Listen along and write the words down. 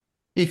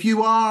If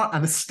you are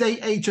an estate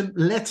agent,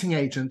 letting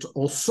agent,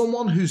 or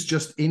someone who's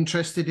just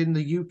interested in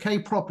the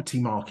UK property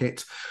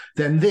market,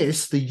 then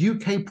this, the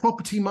UK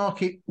Property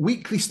Market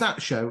Weekly Stat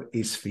Show,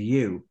 is for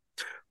you.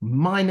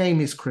 My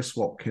name is Chris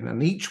Watkin,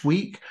 and each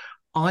week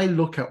I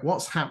look at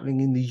what's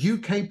happening in the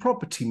UK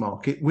property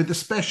market with a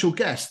special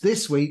guest.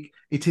 This week,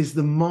 it is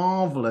the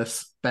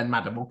marvellous Ben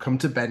Madden. We'll come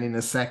to Ben in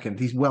a second.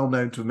 He's well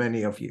known to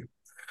many of you.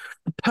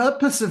 The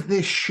purpose of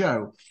this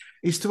show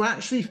is to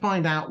actually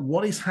find out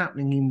what is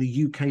happening in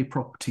the UK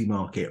property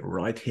market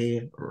right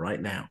here, right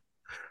now.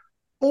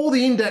 All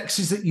the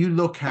indexes that you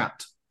look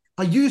at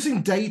are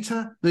using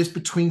data that is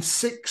between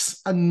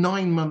 6 and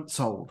 9 months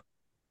old.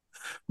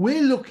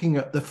 We're looking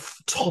at the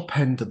top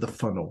end of the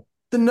funnel,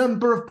 the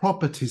number of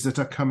properties that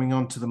are coming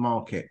onto the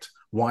market.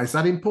 Why is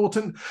that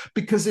important?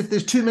 Because if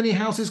there's too many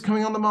houses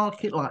coming on the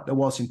market, like there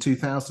was in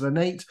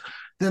 2008,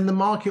 then the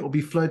market will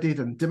be flooded,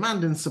 and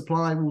demand and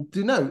supply will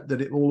denote that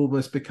it will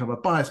almost become a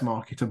buyer's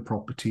market and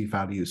property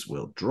values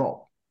will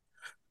drop.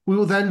 We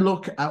will then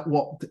look at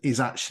what is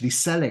actually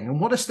selling and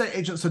what estate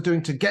agents are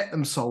doing to get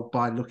them sold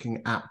by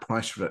looking at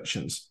price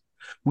reductions.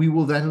 We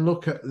will then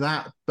look at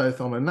that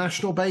both on a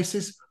national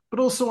basis, but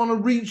also on a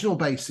regional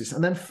basis.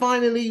 And then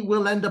finally,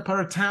 we'll end up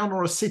at a town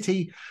or a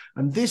city.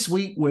 And this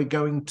week, we're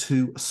going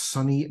to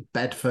sunny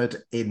Bedford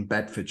in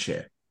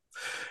Bedfordshire.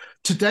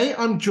 Today,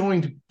 I'm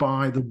joined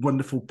by the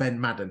wonderful Ben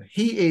Madden.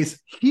 He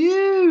is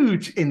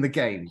huge in the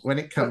game when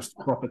it comes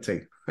to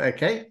property,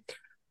 okay?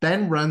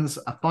 Ben runs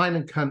a Fine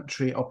and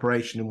Country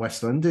operation in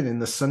West London in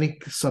the sunny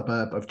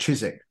suburb of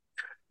Chiswick.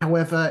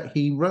 However,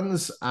 he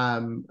runs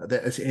a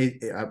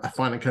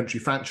Fine and Country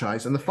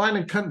franchise, and the Fine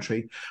and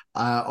Country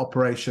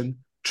operation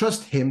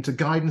trust him to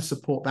guide and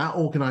support that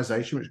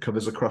organisation, which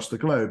covers across the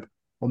globe,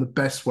 on the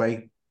best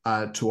way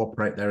to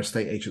operate their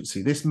estate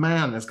agency. This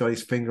man has got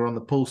his finger on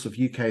the pulse of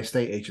UK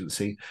estate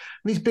agency,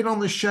 and he's been on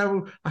the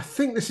show. I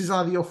think this is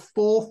either your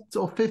fourth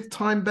or fifth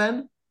time,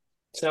 Ben?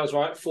 Sounds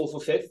right, fourth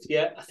or fifth.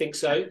 Yeah, I think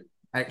so.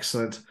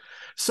 Excellent.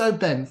 So,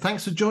 Ben,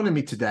 thanks for joining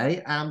me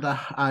today. And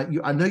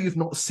I know you've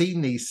not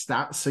seen these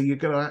stats, so you're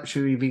going to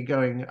actually be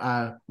going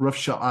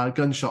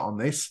gunshot on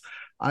this.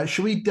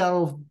 Should we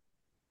delve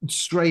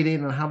straight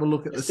in and have a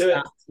look at let's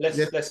the do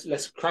stats? it.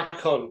 Let's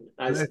crack on,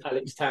 as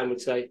Alex Tan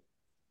would say.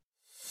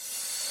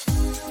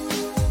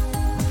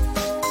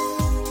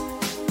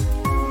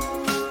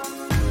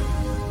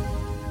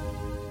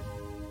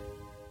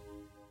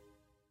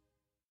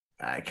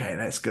 Okay,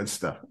 that's good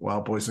stuff.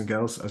 Well, boys and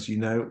girls, as you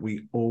know,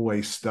 we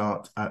always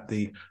start at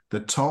the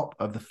top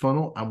of the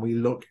funnel and we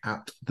look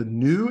at the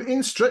new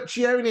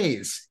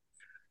instrucciones.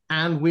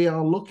 And we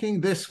are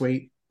looking this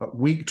week at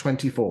week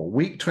 24.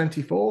 Week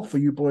 24 for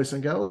you boys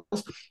and girls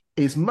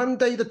is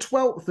Monday the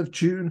 12th of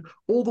June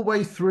all the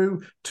way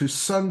through to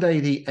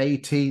Sunday the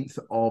 18th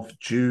of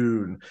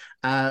June.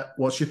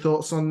 What's your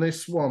thoughts on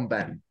this one,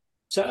 Ben?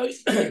 So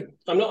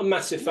I'm not a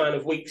massive fan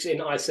of weeks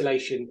in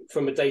isolation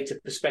from a data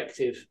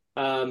perspective.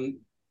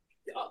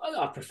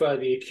 I prefer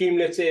the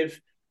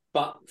accumulative,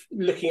 but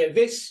looking at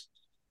this,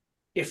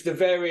 if the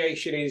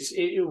variation is,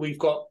 we've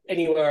got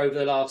anywhere over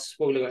the last,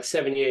 looking at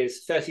 7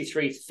 years,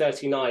 33 to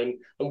 39,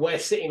 and we're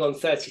sitting on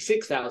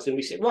 36,000,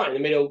 we sit right in the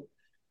middle.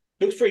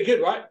 Looks pretty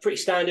good, right? Pretty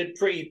standard,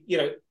 pretty,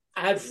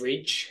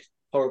 average,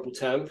 horrible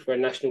term for a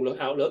national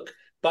outlook.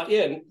 But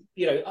yeah,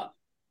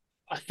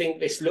 I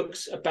think this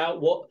looks about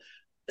what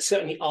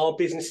certainly our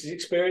business is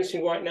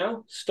experiencing right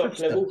now. Stock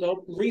levels are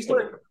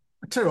reasonable.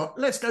 I tell you what,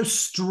 let's go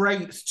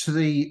straight to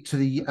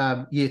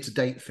the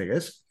year-to-date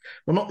figures.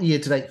 Well, not the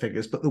year-to-date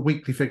figures, but the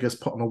weekly figures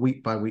put on a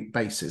week-by-week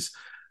basis.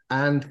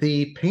 And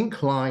the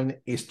pink line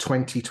is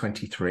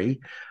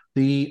 2023.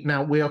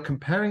 Now, we are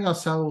comparing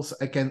ourselves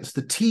against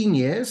the teen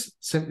years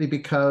simply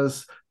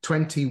because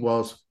 20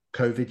 was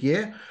COVID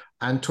year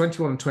and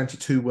 21 and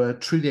 22 were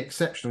truly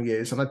exceptional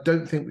years. And I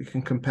don't think we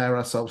can compare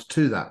ourselves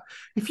to that.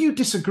 If you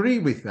disagree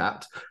with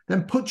that,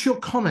 then put your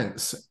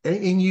comments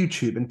in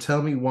YouTube and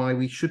tell me why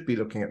we should be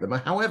looking at them.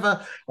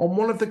 However, on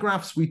one of the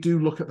graphs, we do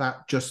look at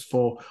that just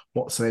for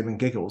what's the name and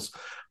giggles.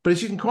 But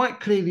as you can quite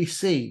clearly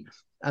see,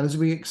 and as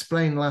we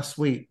explained last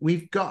week,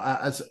 we've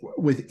got, as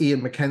with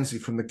Ian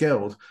McKenzie from the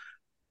Guild,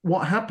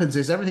 what happens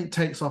is everything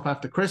takes off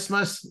after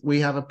Christmas.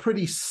 We have a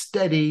pretty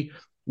steady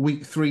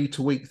week 3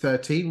 to week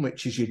 13,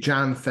 which is your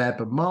Jan,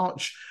 Feb, and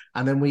March.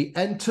 And then we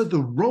enter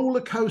the roller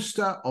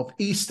coaster of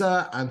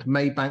Easter and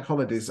May bank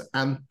holidays.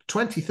 And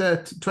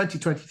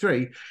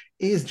 2023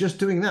 is just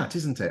doing that,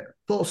 isn't it?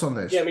 Thoughts on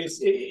this? Yeah, I mean,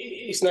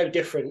 it's no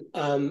different.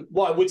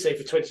 What I would say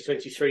for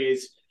 2023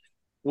 is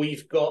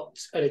we've got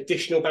an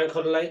additional bank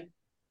holiday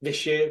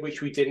this year,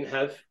 which we didn't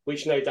have,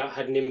 which no doubt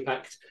had an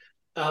impact.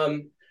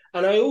 And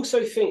I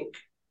also think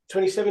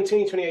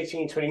 2017,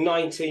 2018,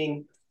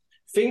 2019,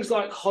 things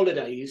like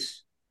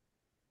holidays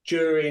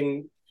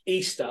during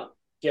Easter,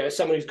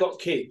 someone who's got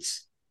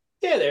kids,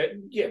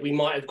 we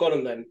might have gone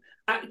on them.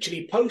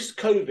 Actually,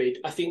 post-COVID,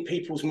 I think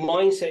people's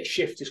mindset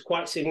shift is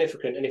quite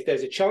significant. And if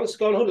there's a chance to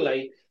go on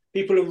holiday,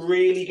 people are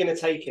really going to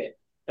take it.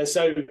 And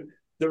so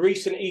the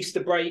recent Easter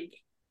break,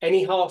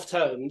 any half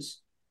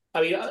terms,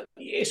 I mean,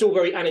 it's all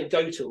very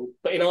anecdotal,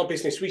 but in our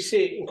business, we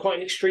see it in quite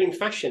an extreme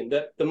fashion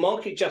that the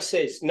market just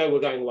says, no, we're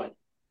going away.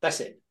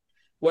 That's it.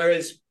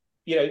 Whereas,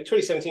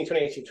 2017,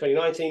 2018,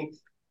 2019,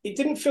 it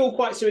didn't feel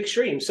quite so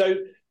extreme. So,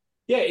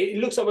 yeah, it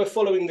looks like we're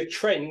following the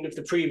trend of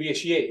the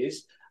previous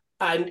years.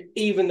 And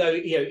even though,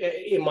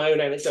 in my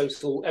own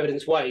anecdotal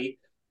evidence way,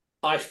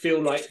 I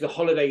feel like the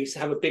holidays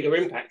have a bigger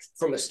impact.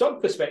 From a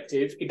stock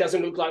perspective, it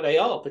doesn't look like they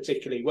are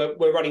particularly.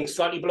 We're running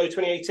slightly below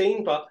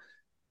 2018, but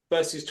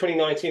versus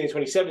 2019 and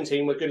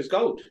 2017, we're good as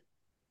gold.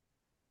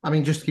 I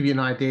mean, just to give you an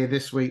idea,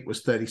 this week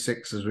was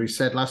 36, as we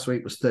said. Last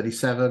week was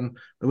 37.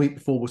 The week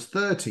before was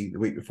 30. The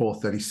week before,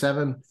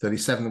 37.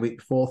 37 the week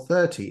before,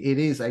 30. It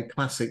is a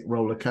classic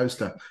roller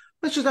coaster.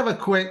 Let's just have a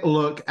quick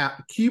look at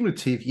the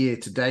cumulative year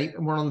to date.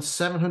 And we're on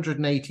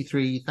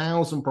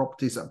 783,000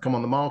 properties that have come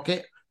on the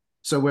market.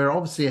 So we're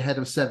obviously ahead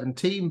of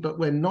 17, but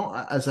we're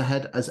not as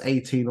ahead as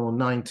 18 or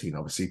 19.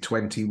 Obviously,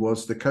 20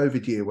 was the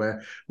COVID year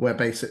where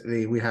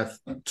basically we had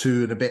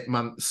 2 and a bit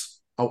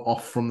months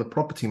off from the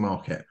property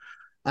market.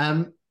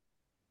 Let's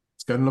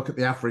go and look at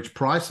the average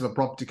price of a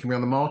property coming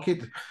on the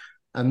market.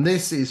 And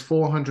this is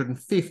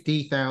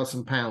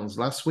 £450,000.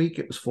 Last week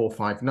it was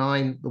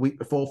 459. The week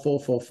before,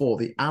 444.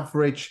 The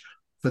average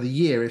for the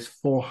year is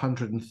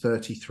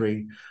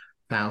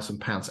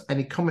 £433,000.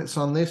 Any comments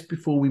on this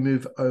before we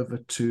move over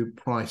to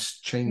price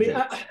changes?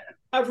 I mean,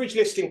 average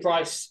listing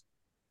price,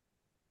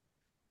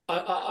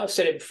 I've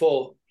said it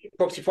before,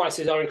 property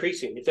prices are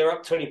increasing. If they're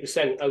up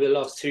 20% over the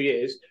last 2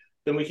 years,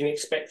 then we can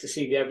expect to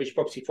see the average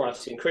property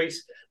price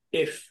increase.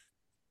 If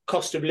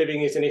cost of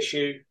living is an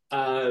issue,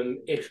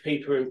 if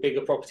people in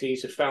bigger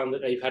properties have found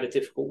that they've had a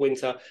difficult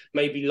winter,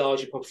 maybe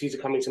larger properties are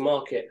coming to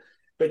market.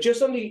 But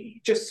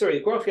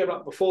the graph you had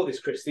up before this,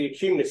 Chris, the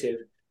accumulative,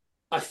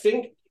 I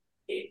think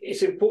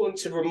it's important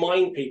to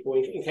remind people,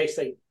 in case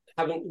they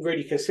haven't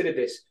really considered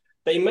this,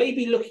 they may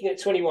be looking at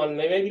 21,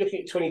 they may be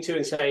looking at 22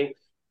 and saying,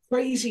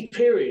 crazy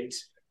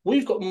periods.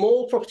 We've got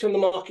more property on the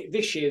market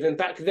this year than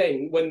back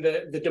then when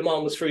the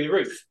demand was through the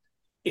roof.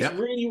 It's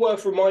really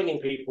worth reminding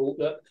people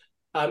that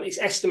it's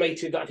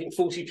estimated that I think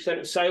 40%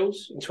 of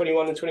sales in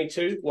 21 and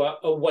 22 were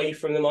away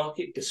from the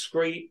market,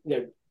 discrete,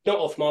 not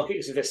off market,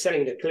 because if they're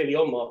selling, they're clearly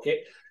on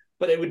market,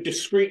 but they were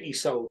discreetly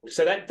sold.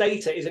 So that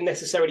data isn't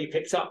necessarily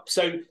picked up.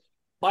 So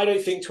I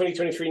don't think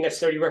 2023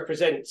 necessarily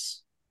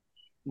represents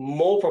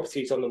more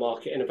properties on the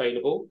market and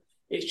available.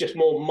 It's just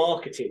more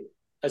marketing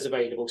as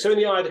available. So in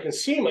the eye of the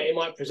consumer, it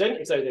might present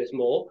as though there's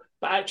more,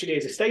 but actually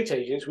as estate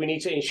agents, we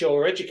need to ensure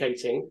we're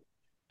educating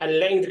and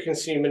letting the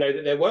consumer know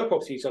that there were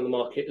properties on the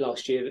market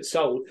last year that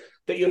sold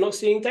that you're not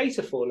seeing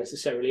data for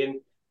necessarily. And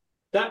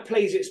that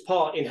plays its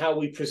part in how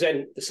we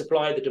present the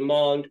supply, the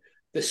demand,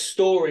 the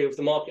story of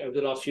the market over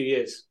the last few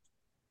years.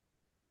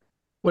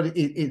 Well,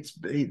 it's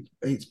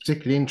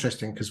particularly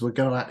interesting because we're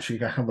going to actually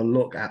have a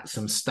look at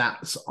some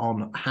stats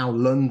on how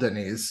London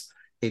is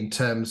in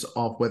terms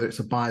of whether it's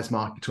a buyer's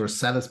market or a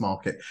seller's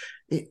market.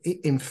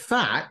 In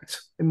fact,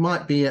 it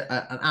might be an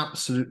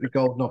absolutely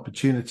golden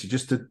opportunity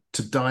just to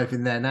dive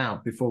in there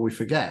now before we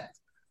forget.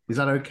 Is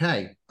that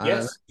okay?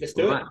 Yes, let's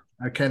do it.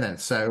 Okay then.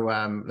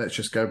 So let's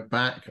just go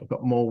back. I've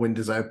got more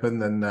windows open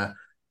than a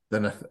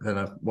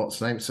what's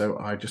the name. So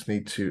I just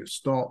need to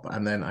stop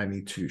and then I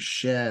need to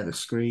share the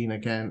screen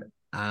again.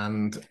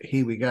 And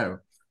here we go.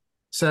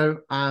 So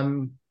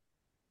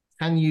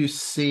can you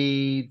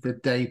see the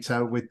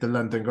data with the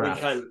London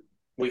graph?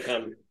 We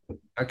can.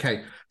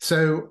 Okay,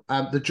 so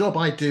the job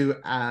I do,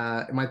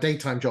 my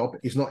daytime job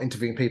is not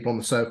interviewing people on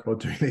the sofa or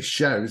doing these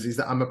shows, is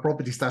that I'm a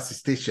property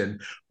statistician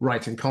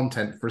writing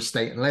content for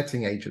estate and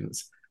letting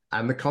agents.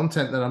 And the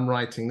content that I'm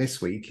writing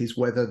this week is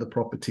whether the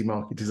property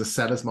market is a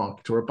seller's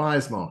market or a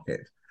buyer's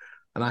market.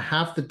 And I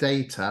have the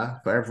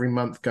data for every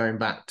month going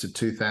back to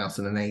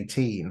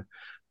 2018.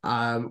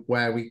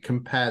 Where we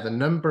compare the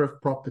number of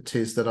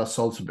properties that are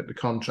sold subject to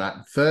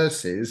contract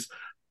versus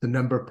the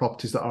number of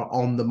properties that are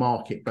on the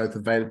market, both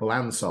available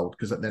and sold,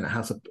 because then it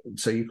has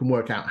so you can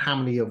work out how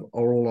many are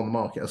all on the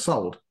market are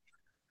sold.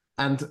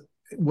 And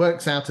it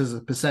works out as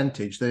a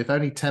percentage that if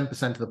only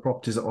 10% of the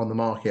properties that are on the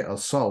market are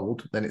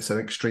sold, then it's an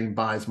extreme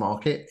buyer's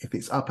market. If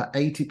it's up at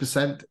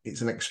 80%,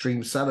 it's an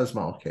extreme seller's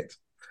market.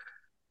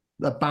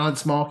 The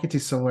balanced market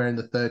is somewhere in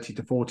the 30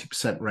 to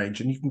 40%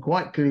 range. And you can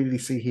quite clearly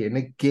see here. And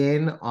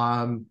again,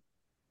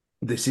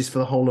 this is for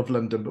the whole of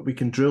London, but we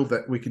can drill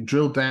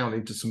down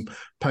into some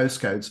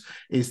postcodes.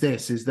 Is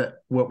that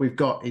what we've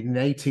got in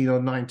 18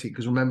 or 19?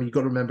 Because remember, you've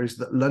got to remember is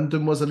that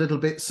London was a little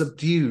bit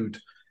subdued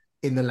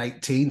in the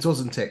late teens,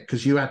 wasn't it?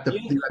 Because you had the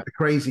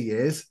crazy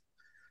years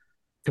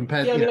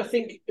compared. Yeah, I mean, I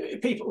think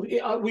people.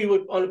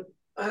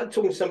 I had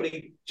talking to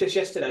somebody just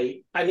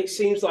yesterday, and it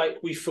seems like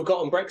we've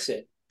forgotten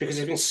Brexit because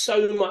there's been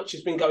so much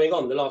has been going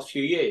on the last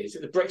few years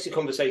that the Brexit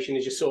conversation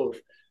is just sort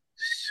of,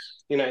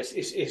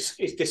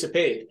 it's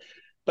disappeared.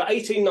 But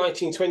 18,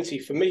 19, 20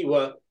 for me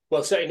were,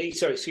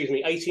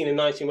 18 and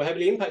 19 were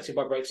heavily impacted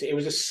by Brexit. It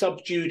was a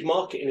subdued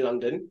market in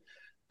London,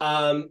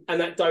 and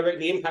that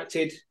directly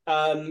impacted,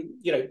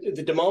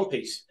 the demand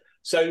piece.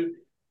 So,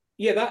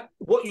 yeah,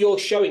 what you're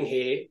showing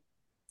here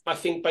I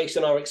think based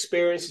on our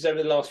experiences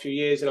over the last few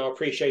years and our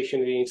appreciation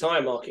of the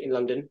entire market in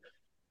London,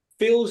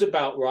 feels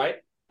about right.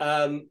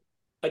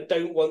 I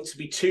don't want to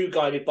be too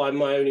guided by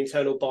my own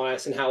internal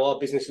bias and how our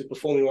business is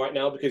performing right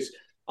now, because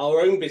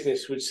our own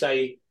business would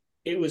say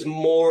it was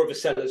more of a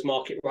seller's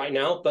market right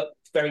now. But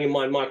bearing in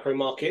mind micro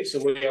markets,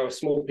 and we are a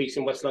small piece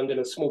in West London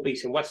and a small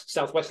piece in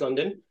Southwest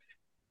London,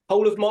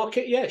 whole of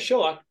market, yeah,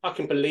 sure, I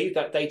can believe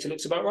that data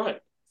looks about right.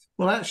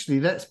 Well, actually,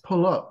 let's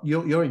pull up.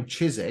 You're in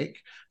Chiswick,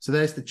 so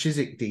there's the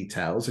Chiswick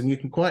details, and you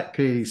can quite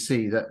clearly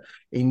see that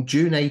in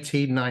June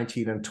 18,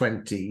 19, and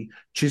 20,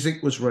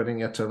 Chiswick was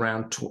running at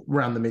around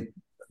the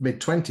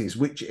mid 20s,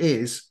 which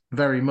is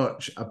very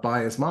much a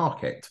buyer's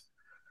market.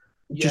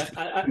 Yeah,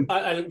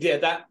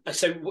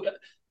 so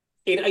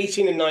in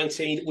 18 and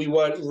 19, we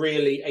weren't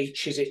really a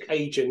Chiswick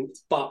agent,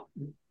 but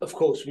of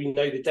course we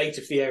know the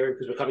data for the area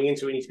because we're coming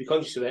into it, we need to be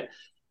conscious of it.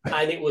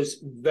 And it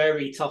was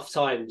very tough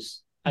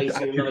times,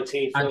 18 and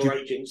 19 for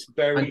agents,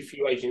 very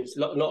few agents,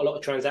 not a lot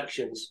of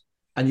transactions.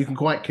 And you can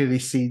quite clearly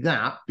see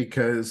that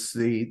because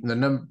the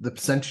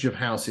percentage of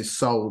houses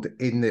sold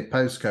in the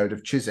postcode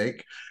of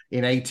Chiswick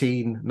in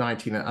 18,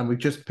 19, and we've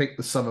just picked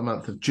the summer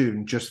month of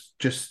June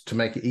just to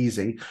make it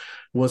easy,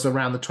 was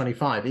around the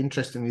 25.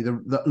 Interestingly,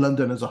 the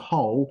London as a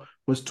whole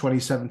was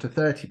 27 to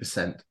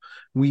 30%.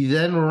 We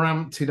then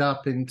ramped it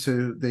up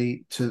into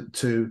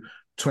to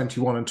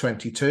 21 and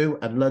 22,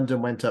 and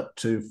London went up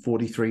to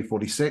 43,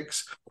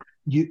 46.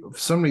 For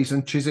some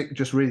reason, Chiswick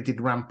just really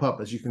did ramp up,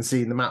 as you can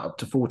see in the map, up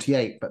to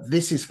 48. But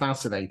this is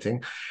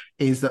fascinating,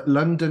 is that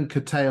London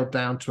curtailed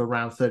down to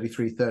around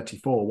 33,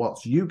 34,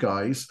 whilst you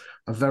guys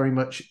are very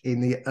much in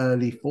the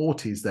early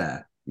 40s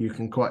there. You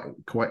can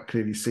quite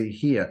clearly see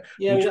here.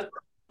 Yeah,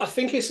 I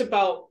think it's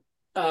about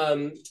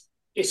your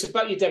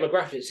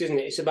demographics, isn't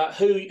it? It's about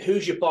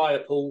who's your buyer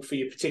pool for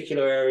your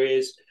particular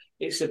areas.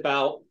 It's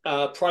about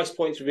price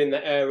points within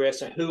the area.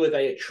 So who are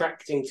they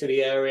attracting to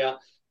the area?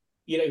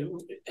 You know,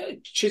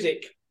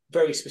 Chiswick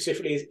very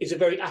specifically is a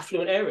very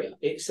affluent area.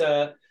 It's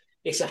a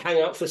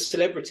hangout for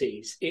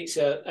celebrities. It's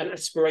an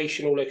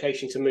aspirational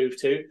location to move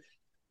to.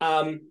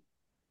 And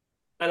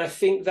I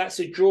think that's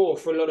a draw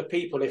for a lot of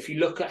people. If you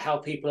look at how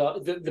people are,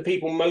 the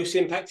people most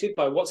impacted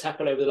by what's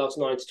happened over the last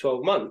 9 to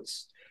 12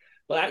 months,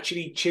 well,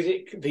 actually,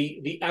 Chiswick,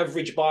 the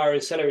average buyer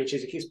and seller in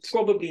Chiswick is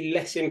probably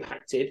less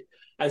impacted,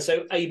 and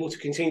so able to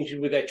continue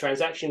with their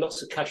transaction,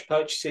 lots of cash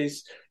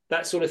purchases,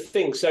 that sort of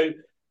thing. So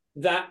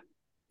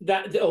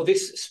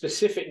this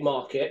specific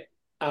market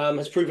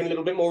has proven a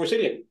little bit more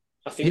resilient,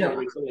 I think, more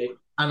recently.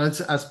 And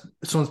as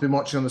someone's been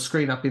watching on the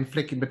screen, I've been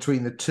flicking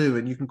between the two,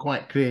 and you can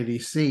quite clearly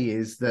see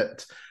is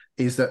that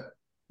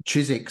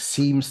Chiswick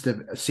seems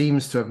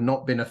to have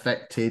not been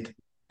affected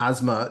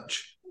as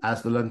much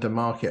as the London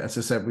market. As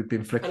I said, we've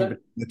been flicking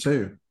between the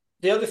two.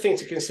 The other thing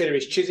to consider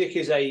is Chiswick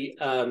is a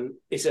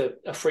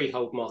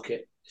freehold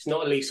market. It's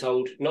not a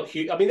leasehold, not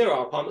huge. I mean, there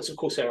are apartments, of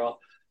course there are,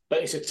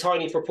 but it's a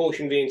tiny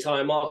proportion of the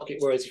entire market.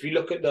 Whereas if you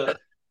look at the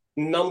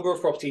number of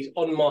properties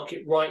on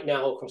market right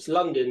now across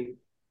London,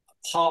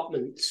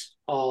 apartments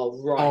are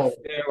rife.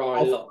 There are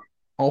a lot.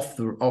 Off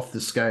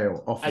the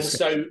scale.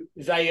 So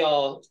they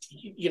are,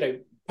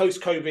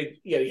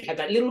 post-COVID, you had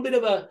that little bit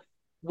of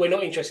we're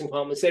not interested in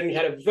apartments. Then we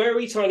had a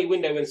very tiny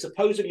window when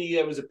supposedly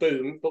there was a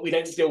boom, but we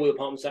don't deal with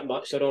apartments that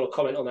much, so I don't want to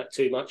comment on that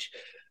too much.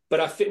 But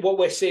I think what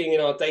we're seeing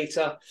in our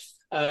data,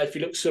 if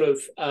you look sort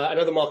of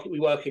another market we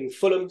work in,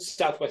 Fulham,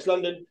 Southwest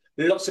London,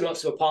 lots and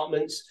lots of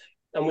apartments,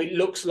 and it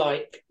looks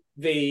like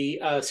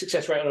the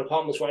success rate on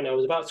apartments right now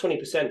is about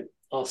 20%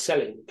 are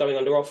selling, going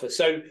under offer.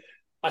 So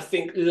I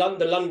think the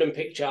London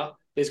picture,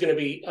 there's going to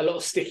be a lot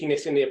of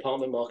stickiness in the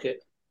apartment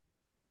market.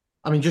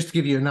 I mean, just to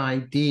give you an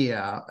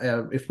idea,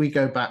 if we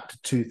go back to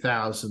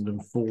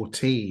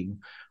 2014,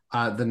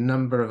 the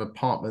number of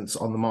apartments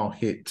on the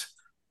market.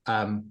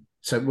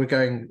 So we're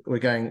going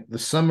the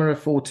summer of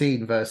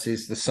 14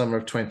 versus the summer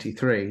of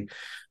 23.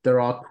 There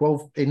are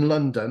 12 in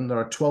London. There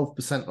are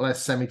 12%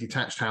 less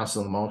semi-detached houses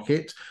on the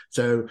market.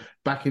 So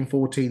back in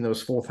 14, there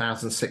was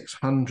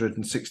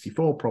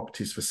 4,664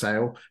 properties for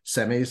sale,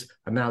 semis,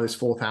 and now there's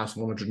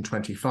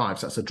 4,125.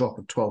 So that's a drop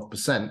of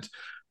 12%.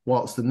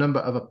 Whilst the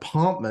number of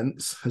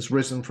apartments has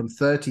risen from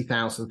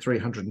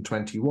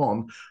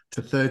 30,321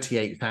 to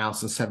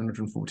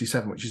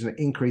 38,747, which is an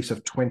increase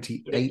of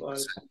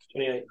 28%.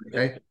 28.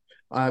 Okay.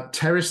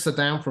 Terraced are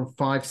down from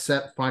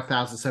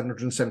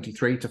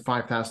 5,773 to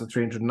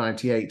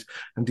 5,398,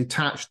 and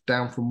detached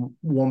down from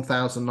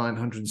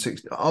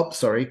 1,960. Oh,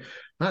 sorry,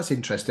 that's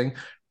interesting.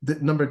 The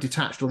number of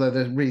detached, although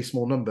they're really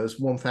small numbers,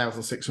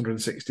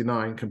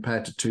 1,669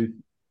 compared to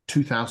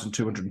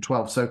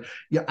 2,212. So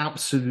you're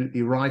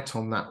absolutely right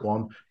on that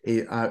one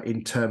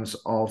in terms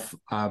of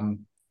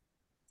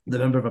the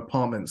number of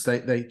apartments.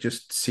 They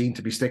just seem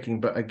to be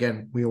sticking, but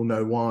again, we all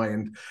know why,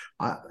 and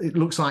it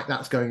looks like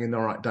that's going in the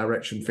right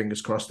direction,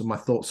 fingers crossed, and my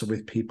thoughts are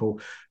with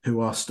people who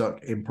are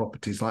stuck in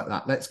properties like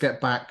that. Let's get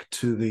back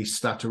to the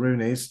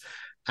Stataroonies,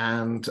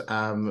 and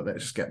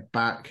let's just get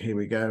back. Here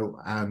we go,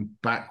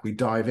 and back we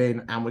dive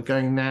in, and we're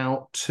going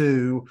now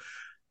to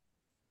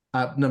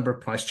Number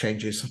of price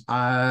changes.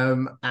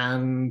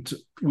 And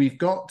we've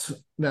got,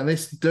 now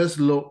this does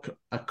look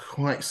a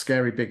quite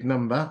scary big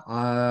number.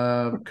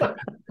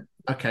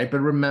 Okay, but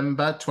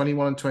remember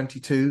 21 and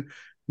 22,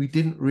 we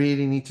didn't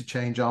really need to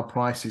change our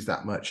prices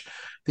that much.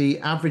 The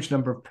average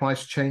number of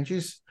price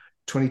changes,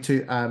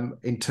 22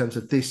 in terms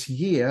of this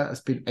year,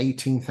 has been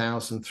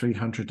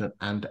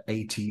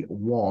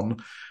 18,381.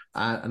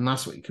 And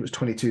last week it was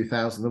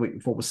 22,000. The week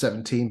before was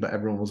 17, but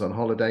everyone was on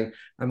holiday.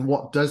 And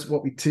what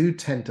we do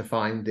tend to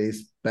find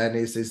is, Ben,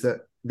 is that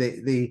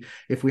the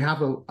if we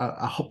have a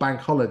bank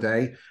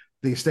holiday,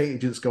 the estate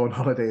agents go on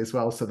holiday as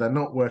well, so they're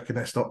not working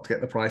their stock to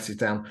get the prices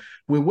down.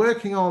 We're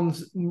working on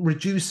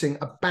reducing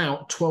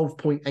about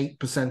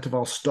 12.8% of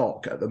our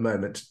stock at the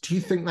moment. Do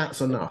you think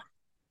that's enough?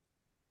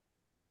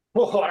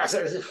 Oh,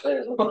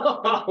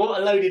 what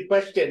a loaded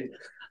question.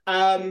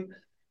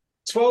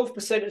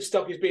 12% of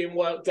stock is being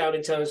worked down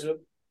in terms of,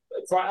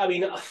 I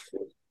mean,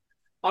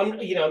 I'm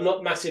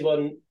not massive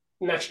on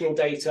national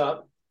data.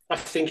 I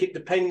think it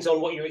depends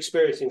on what you're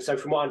experiencing. So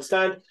from what I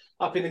understand,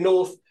 up in the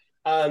north,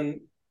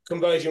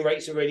 conversion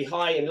rates are really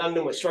high. In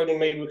London, we're struggling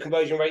maybe with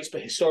conversion rates,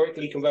 but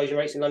historically conversion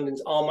rates in London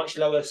are much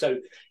lower. So,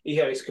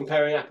 it's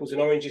comparing apples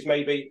and oranges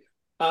maybe.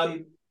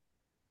 The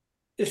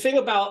thing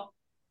about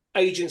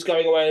agents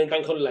going away on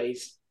bank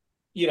holidays,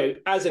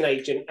 as an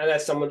agent and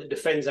as someone that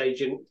defends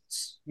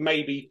agents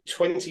maybe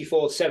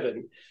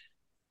 24/7,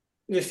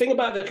 the thing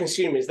about the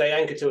consumer is they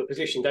anchor to a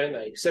position, don't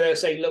they? So they'll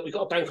say, look, we've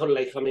got a bank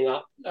holiday coming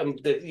up.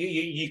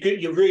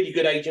 Your really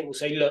good agent will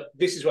say, look,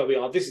 this is where we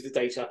are. This is the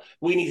data.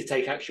 We need to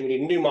take action. We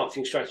need a new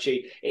marketing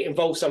strategy. It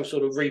involves some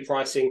sort of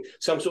repricing,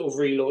 some sort of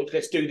relaunch.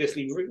 Let's do this,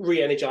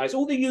 re-energize,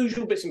 all the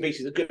usual bits and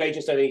pieces that good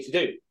agents don't need to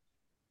do.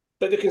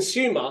 But the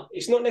consumer,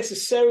 it's not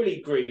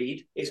necessarily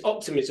greed, it's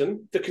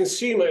optimism. The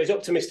consumer is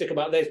optimistic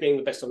about theirs being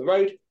the best on the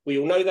road. We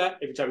all know that.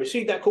 Every time we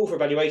receive that call for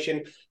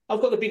evaluation, I've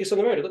got the biggest on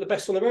the road, I've got the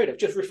best on the road, I've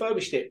just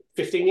refurbished it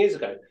 15 years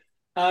ago.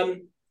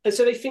 And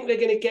so they think they're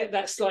going to get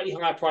that slightly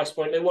higher price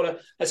point. And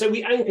so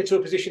we anchor to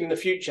a position in the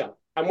future.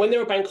 And when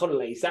there are bank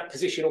holidays, that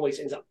position always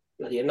ends up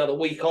another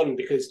week on,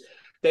 because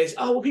there's,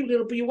 people are going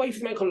to be away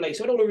from bank holiday,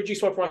 so I don't want to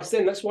reduce my price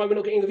then. That's why we're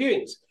not getting the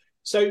viewings.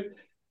 So,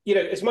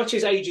 as much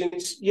as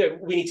agents,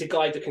 we need to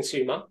guide the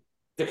consumer.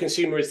 The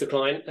consumer is the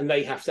client, and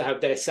they have to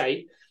have their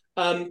say.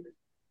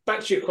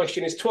 Back to your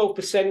question, is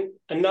 12%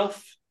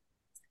 enough?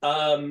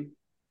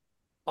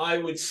 I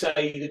would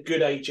say the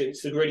good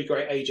agents, the really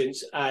great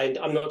agents, and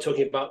I'm not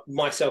talking about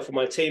myself and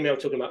my team, I'm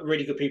talking about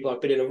really good people I've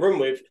been in a room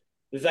with.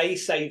 They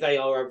say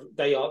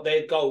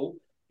their goal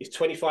is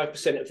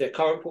 25% of their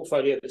current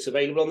portfolio that's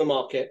available on the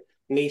market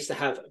needs to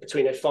have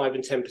between a 5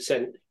 and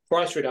 10%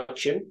 price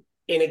reduction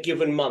in a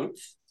given month.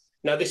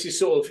 Now, this is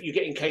sort of, you're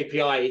getting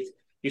KPI,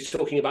 you're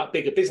talking about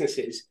bigger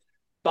businesses.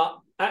 But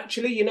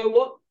actually, you know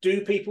what?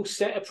 Do people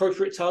set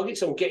appropriate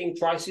targets on getting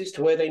prices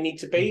to where they need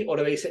to be, or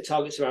do they set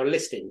targets around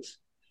listings?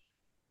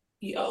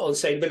 On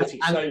saleability.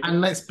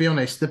 And let's be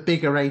honest, the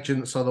bigger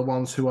agents are the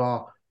ones who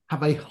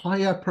have a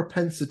higher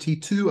propensity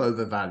to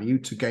overvalue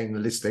to gain the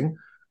listing.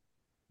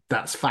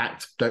 That's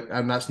fact.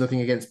 And that's nothing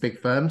against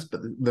big firms,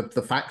 but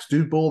the facts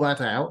do bore that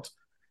out.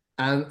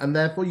 And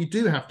therefore, you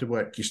do have to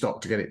work your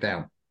stock to get it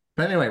down.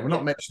 But anyway, we're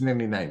not mentioning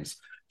any names.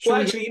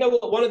 Actually, you know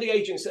what? One of the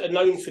agents that are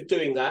known for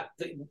doing that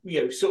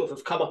sort of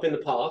have come up in the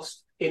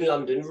past in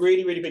London,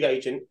 really, really big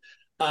agent,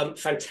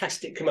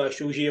 fantastic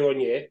commercials year on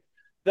year.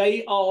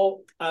 They are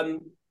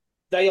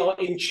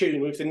in tune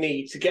with the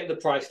need to get the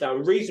price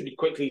down reasonably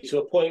quickly to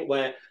a point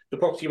where the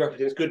property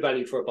represents good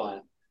value for a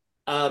buyer.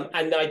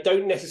 And I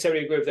don't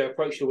necessarily agree with their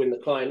approach to win the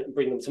client and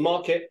bring them to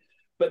market,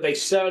 but they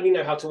certainly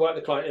know how to work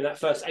the client in that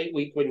first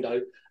 8-week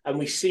window. And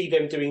we see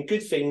them doing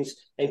good things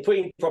and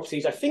putting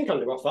properties, I think,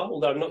 under offer,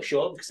 although I'm not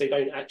sure because they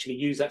don't actually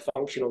use that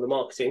function on the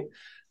marketing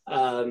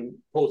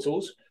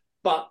portals.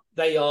 But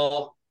they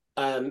are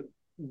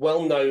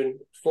well known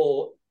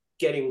for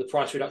getting the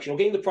price reduction or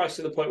getting the price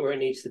to the point where it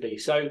needs to be.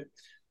 So,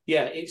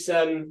 yeah, it's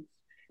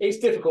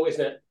difficult,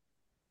 isn't it?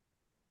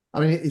 I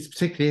mean, it's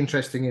particularly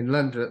interesting in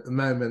London at the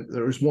moment.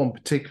 There is one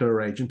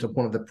particular agent,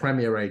 one of the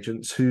premier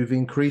agents, who've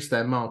increased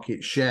their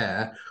market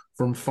share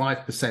from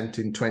 5%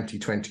 in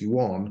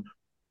 2021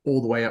 all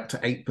the way up to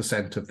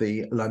 8% of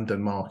the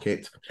London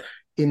market.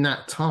 In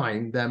that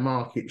time, their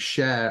market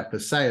share for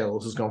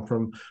sales has gone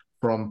from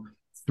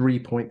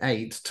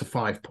 3.8 to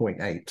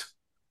 5.8,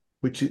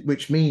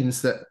 which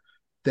means that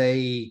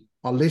they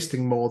are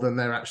listing more than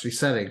they're actually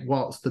selling.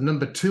 Whilst the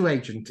number 2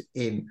 agent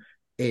in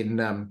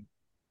inner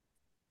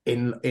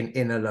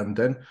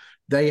London,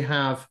 they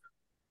have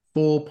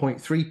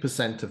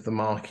 4.3% of the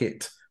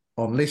market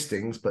on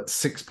listings, but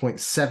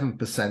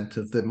 6.7%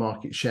 of the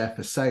market share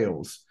for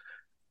sales.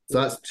 So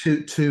that's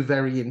two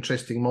very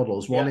interesting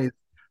models. One is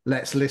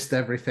let's list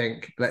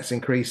everything, let's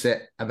increase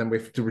it, and then we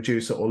have to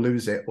reduce it or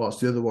lose it.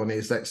 Whilst the other one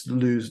is let's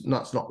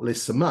not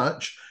list so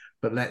much,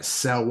 but let's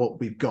sell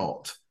what we've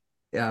got.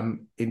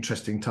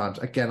 Interesting times.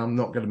 Again, I'm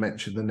not going to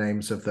mention the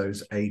names of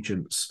those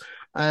agents.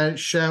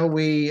 Shall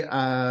we?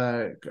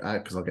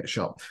 Because I'll get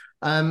shot.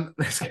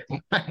 Let's get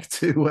back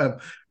to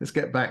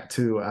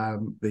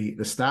the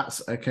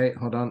stats. Okay,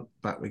 hold on.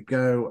 Back we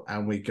go,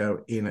 and we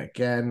go in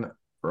again.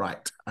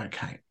 Right.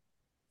 Okay.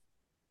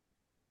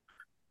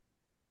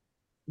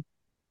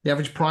 The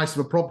average price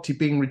of a property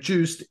being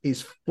reduced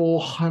is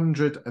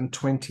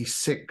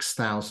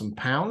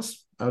 £426,000.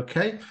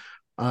 Okay.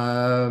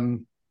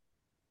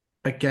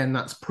 Again,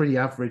 that's pretty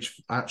average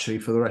actually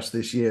for the rest of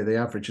this year. The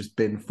average has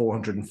been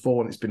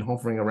 404, and it's been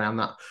hovering around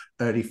that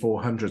early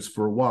 400s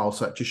for a while.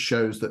 So it just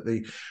shows that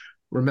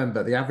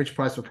remember, the average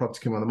price of a property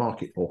came on the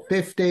market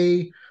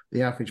 450.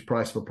 The average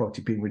price of a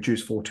property being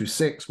reduced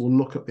 426. We'll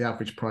look at the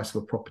average price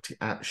of a property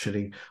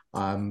actually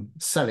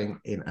selling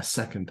in a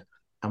second.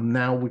 And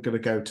now we're going to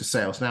go to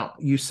sales. Now,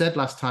 you said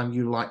last time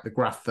you liked the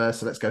graph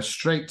first, so let's go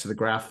straight to the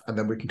graph, and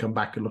then we can come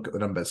back and look at the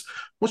numbers.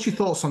 What's your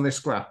thoughts on this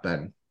graph,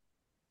 Ben?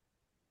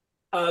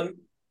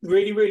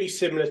 Really, really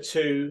similar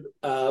to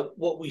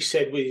what we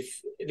said with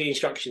the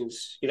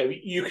instructions. You know,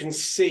 you can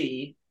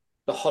see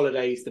the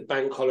holidays, the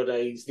bank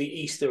holidays, the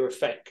Easter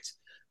effect.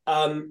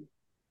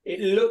 It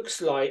looks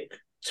like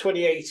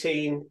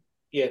 2018,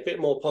 a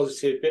bit more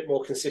positive, a bit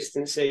more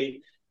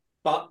consistency,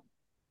 but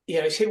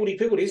it's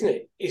higgledy-piggledy, isn't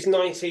it? It's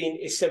 19,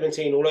 it's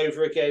 17 all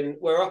over again.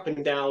 We're up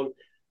and down.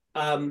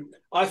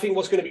 I think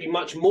what's going to be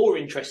much more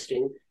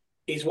interesting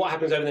is what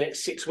happens over the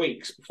next 6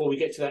 weeks before we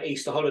get to that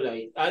Easter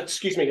holiday. That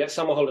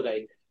summer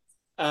holiday.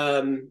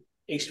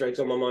 Easter eggs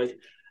on my mind.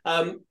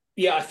 I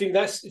think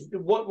that's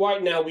what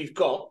right now we've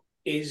got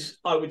is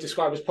I would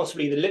describe as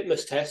possibly the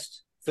litmus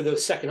test for the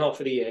second half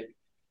of the year.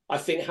 I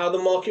think how the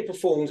market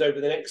performs over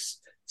the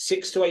next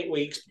 6 to 8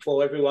 weeks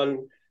before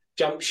everyone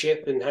jump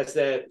ship and has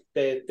their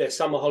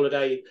summer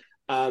holiday.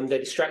 They're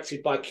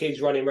distracted by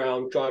kids running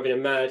around, driving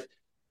them mad.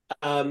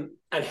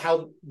 And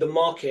how the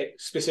market,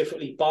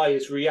 specifically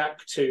buyers,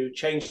 react to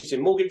changes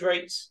in mortgage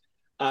rates,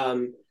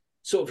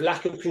 sort of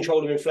lack of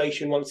control of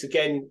inflation. Once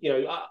again,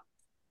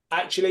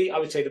 actually, I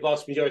would say the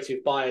vast majority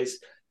of buyers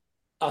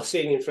are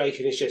seeing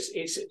inflation.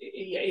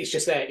 It's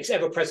just there. It's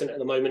ever present at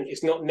the moment.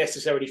 It's not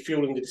necessarily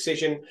fueling the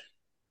decision.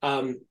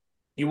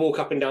 You walk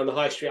up and down the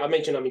high street. I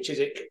mentioned I'm in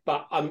Chiswick,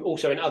 but I'm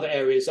also in other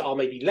areas that are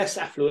maybe less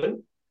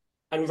affluent,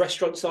 and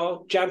restaurants are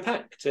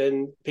jam-packed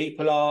and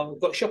people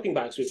got shopping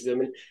bags with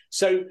them. And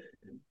so,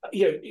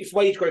 if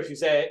wage growth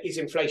is there, is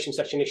inflation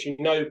such an issue?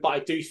 No, but I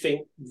do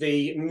think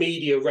the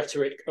media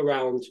rhetoric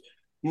around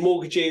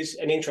mortgages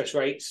and interest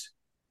rates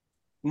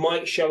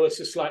might show us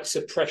a slight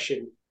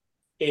suppression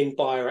in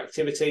buyer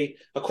activity.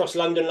 Across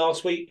London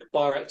last week,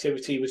 buyer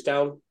activity was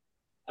down.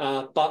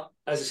 But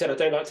as I said, I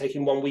don't like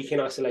taking 1 week in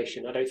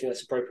isolation. I don't think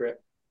that's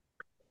appropriate.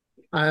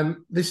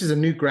 This is a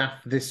new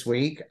graph this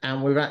week,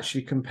 and we're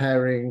actually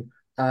comparing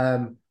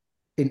in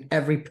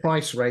every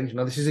price range.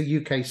 Now, this is a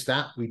UK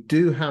stat. We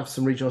do have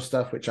some regional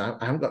stuff, which I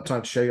haven't got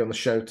time to show you on the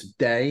show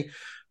today,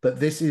 but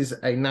this is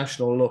a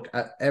national look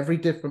at every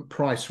different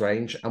price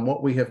range. And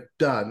what we have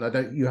done,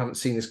 you haven't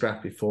seen this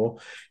graph before,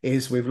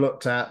 is we've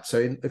looked at,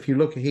 if you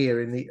look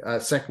here in the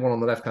second one on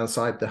the left-hand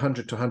side, the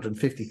 100 to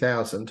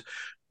 150,000,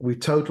 we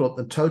total up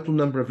the total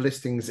number of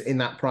listings in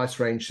that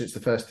price range since the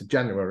 1st of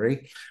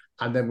January.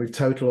 And then we've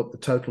totaled up the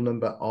total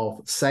number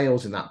of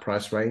sales in that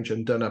price range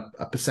and done a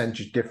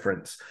percentage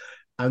difference.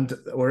 And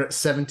we're at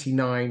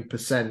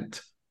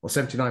 79% or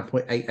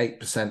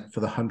 79.88%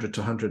 for the 100 to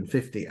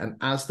 150. And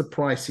as the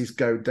prices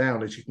go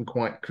down, as you can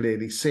quite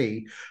clearly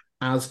see,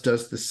 as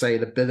does the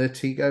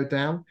saleability go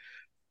down.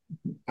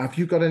 Have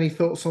you got any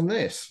thoughts on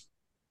this?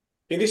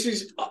 I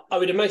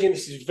would imagine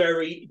this is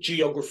very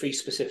geography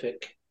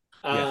specific.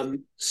 Yes.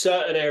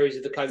 Certain areas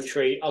of the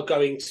country are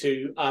going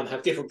to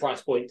have different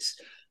price points,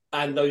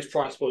 and those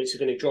price points are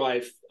going to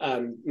drive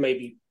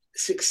maybe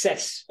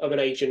success of an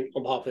agent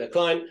on behalf of their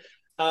client.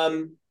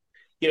 So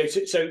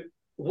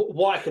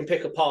what I can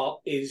pick apart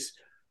is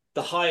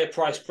the higher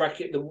price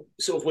bracket.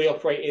 We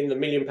operate in the £1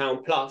 million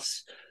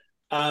plus.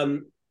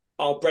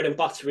 Our bread and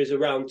butter is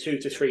around 2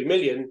 to 3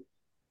 million,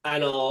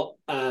 and our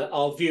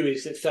view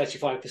is that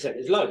 35%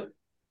 is low.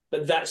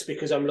 But that's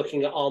because I'm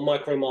looking at our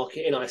micro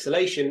market in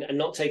isolation and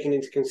not taking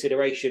into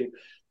consideration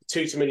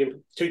 2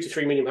 to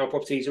 3 million pound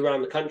properties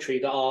around the country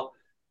that are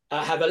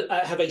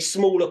have a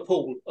smaller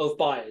pool of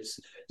buyers.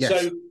 Yes.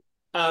 So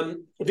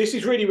this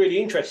is really,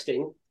 really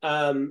interesting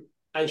and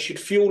should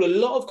fuel a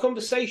lot of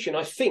conversation,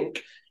 I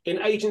think,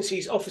 in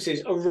agencies'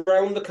 offices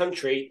around the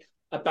country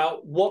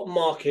about what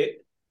market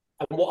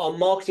and what our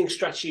marketing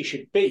strategy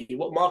should be.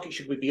 What market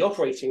should we be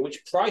operating?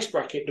 Which price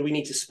bracket do we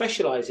need to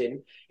specialize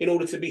in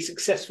order to be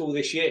successful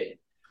this year?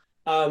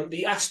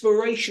 The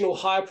aspirational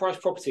higher price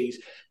properties,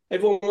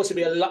 everyone wants to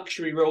be a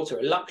luxury realtor,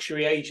 a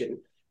luxury agent.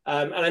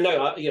 And I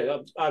know,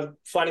 I'm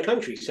fine and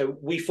country, so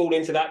we fall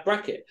into that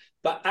bracket.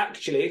 But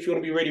actually, if you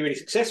want to be really, really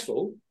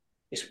successful,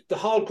 it's the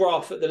hard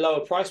graph at the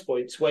lower price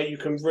points where you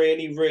can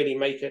really, really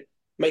make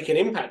an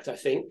impact, I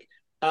think.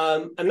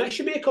 And that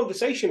should be a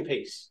conversation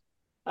piece.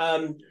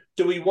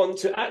 Do we want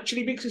to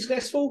actually be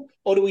successful,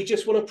 or do we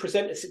just want to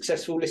present a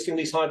successful listing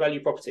these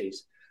high-value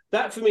properties?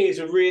 That, for me, is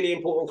a really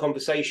important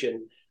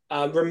conversation.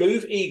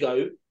 Remove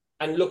ego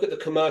and look at the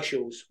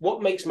commercials,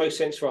 what makes most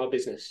sense for our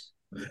business?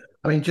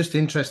 I mean, just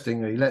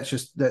interestingly, let's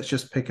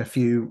just pick a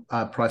few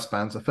price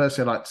bands.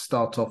 Firstly, I'd like to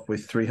start off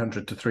with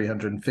 300 to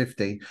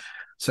 350.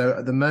 So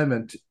at the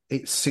moment,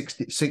 it's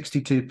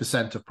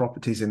 62% of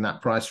properties in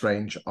that price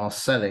range are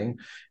selling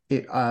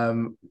it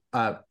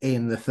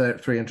in the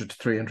 300 to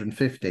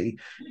 350.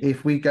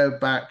 If we go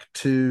back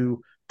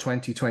to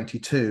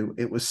 2022,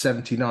 it was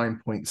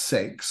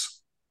 79.6.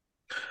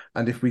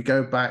 And if we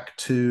go back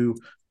to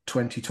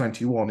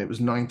 2021, it was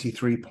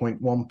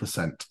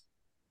 93.1%.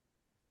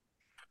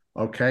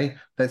 Okay,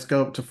 let's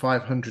go up to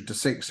 500 to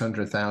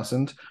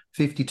 600,000.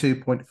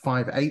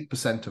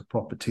 52.58% of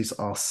properties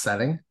are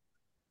selling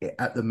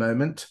at the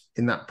moment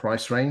in that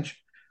price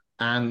range.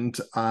 And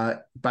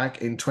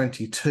back in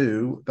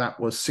 22, that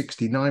was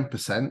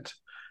 69%.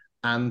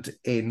 And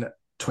in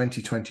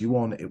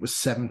 2021, it was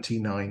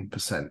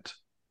 79%.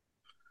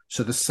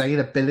 So the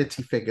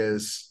saleability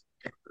figures,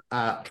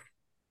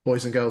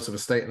 boys and girls of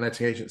estate and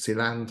letting agency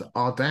land,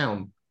 are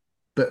down.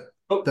 But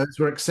those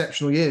were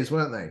exceptional years,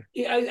 weren't they?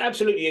 Yeah,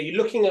 absolutely. Yeah.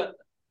 You're looking at,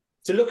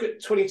 to look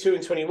at 22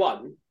 and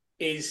 21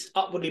 is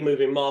upwardly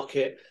moving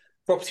market,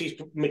 properties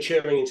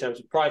maturing in terms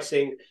of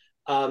pricing.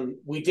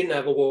 We didn't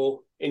have a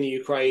war in the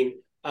Ukraine.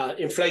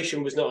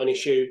 Inflation was not an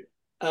issue.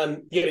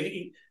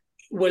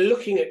 We're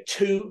looking at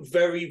two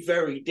very,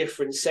 very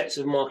different sets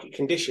of market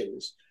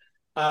conditions.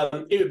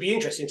 It would be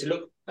interesting to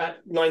look at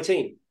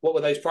 19. What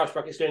were those price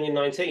brackets doing in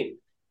 19?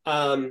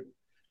 Now,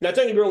 don't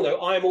get me wrong, though.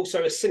 I am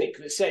also a cynic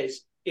that says,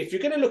 if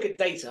you're going to look at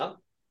data,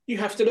 you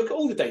have to look at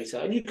all the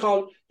data, and you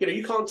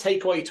can't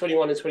take away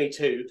 21 and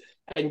 22,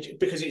 and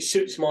because it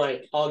suits my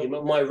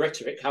argument, my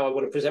rhetoric, how I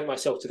want to present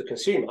myself to the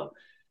consumer.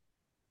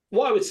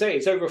 What I would say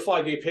is, over a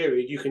 5-year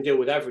period, you can deal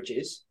with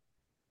averages.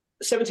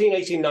 17,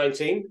 18,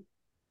 19,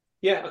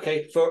 yeah,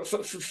 okay. For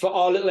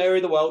our little area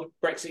of the world,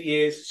 Brexit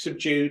years,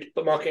 subdued,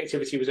 but market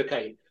activity was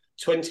okay.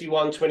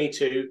 21,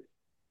 22,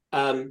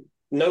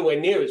 nowhere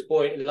near as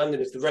buoyant in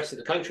London as the rest of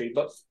the country,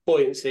 but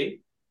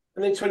buoyancy.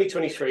 And then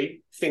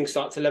 2023, things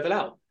start to level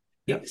out.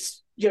 Yep.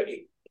 It's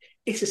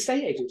a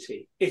estate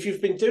agency. If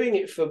you've been doing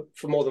it for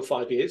more than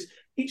 5 years,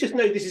 you just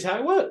know this is how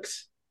it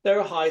works. There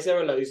are highs, there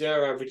are lows,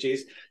 there are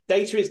averages.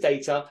 Data is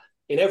data.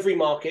 In every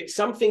market,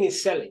 something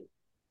is selling.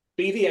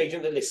 Be the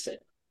agent that lists it.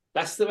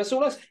 That's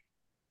all I say.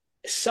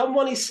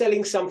 Someone is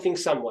selling something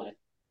somewhere.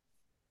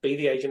 Be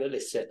the agent that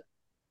lists it.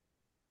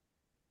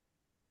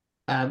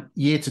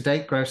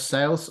 Year-to-date gross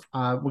sales,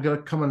 we're going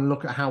to come and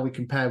look at how we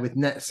compare with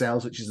net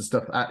sales, which is the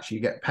stuff that actually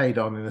you get paid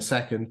on in a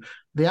second.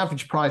 The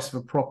average price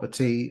of a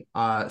property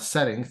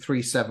selling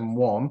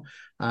 371.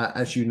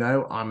 As you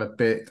know, I'm a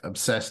bit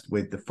obsessed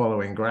with the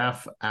following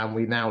graph, and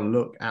we now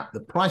look at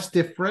the price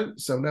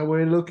difference. So now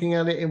we're looking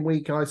at it in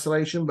week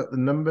isolation, but the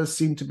numbers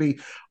seem to be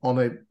on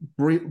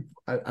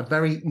a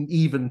very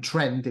even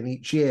trend in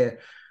each year.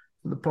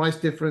 The price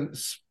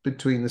difference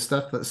between the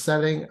stuff that's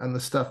selling and the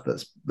stuff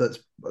that's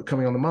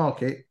coming on the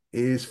market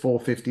is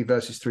 450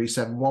 versus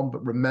 371.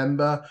 But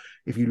remember,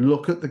 if you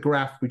look at the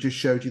graph we just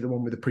showed you, the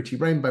one with the pretty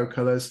rainbow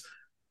colors,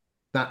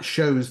 that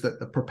shows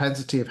that the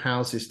propensity of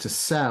houses to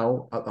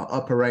sell at the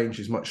upper range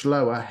is much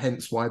lower,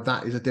 hence why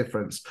that is a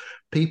difference.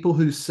 People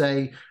who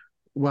say,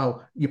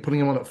 well, you're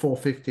putting them on at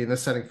 450 and they're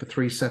selling for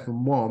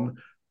 371,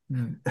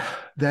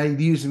 they're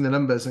using the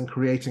numbers and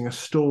creating a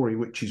story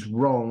which is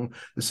wrong.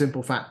 The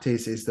simple fact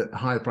is that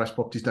higher price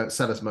properties don't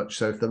sell as much.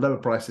 So if the lower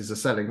prices are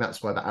selling,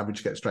 that's why the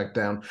average gets dragged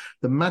down.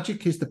 The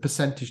magic is the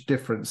percentage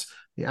difference.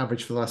 The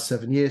average for the last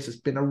 7 years has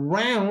been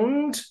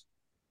around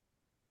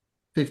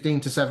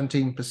 15 to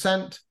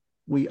 17%.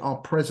 We are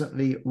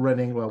presently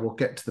running, well, we'll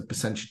get to the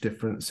percentage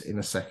difference in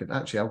a second.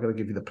 Actually, I'm going to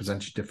give you the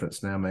percentage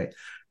difference now, mate,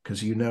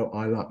 because you know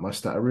I like my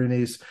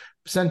stataroonies.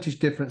 Percentage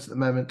difference at the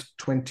moment,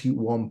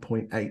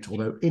 21.8,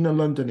 although Inner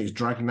London is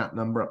dragging that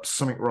number up,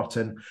 something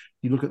rotten.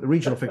 You look at the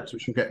regional figures,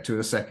 which we'll get to in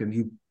a second,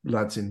 you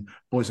lads in,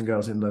 boys and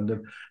girls in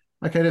London.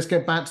 Okay, let's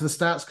get back to the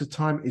stats because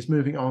time is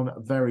moving on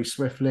very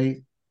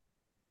swiftly.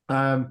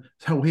 So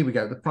here we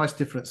go. The price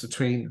difference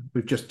between,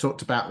 we've just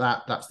talked about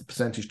that. That's the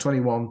percentage,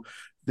 21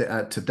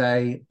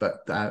 today,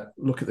 but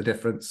look at the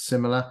difference,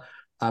 similar,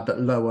 but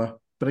lower.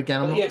 But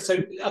again,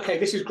 okay,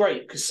 this is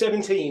great because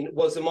 17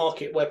 was the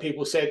market where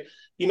people said,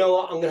 you know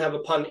what, I'm going to have a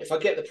punt. If I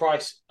get the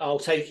price, I'll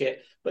take it.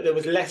 But there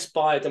was less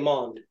buyer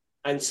demand.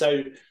 And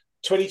so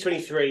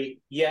 2023,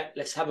 yeah,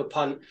 let's have a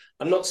punt.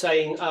 I'm not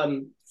saying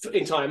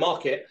entire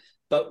market,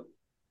 but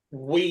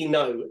we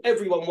know,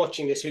 everyone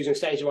watching this who's on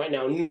stage right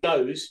now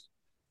knows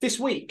this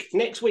week,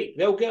 next week,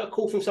 they'll get a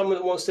call from someone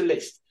that wants to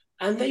list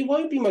and they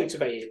won't be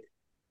motivated.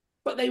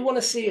 But they want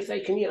to see if they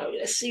can,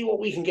 let's see what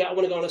we can get. I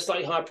want to go on a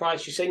slightly higher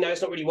price. You say, no,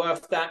 it's not really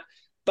worth that.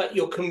 But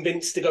you're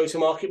convinced to go to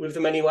market with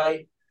them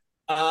anyway.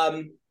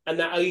 And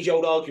that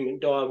age-old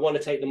argument, do I want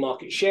to take the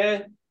market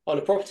share on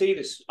a property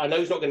that I know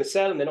is not going to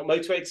sell and they're not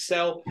motivated to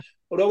sell?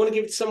 Or do I want to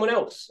give it to someone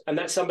else? And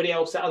that somebody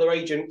else, that other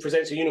agent,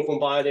 presents a unicorn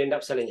buyer, they end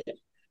up selling it.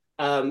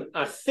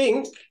 I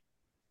think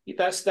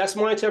that's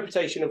my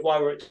interpretation of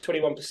why we're at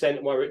 21%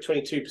 and why we're at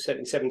 22%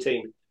 in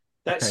 17.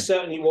 That's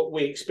certainly what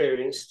we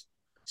experienced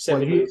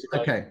 7 years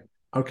ago. Okay.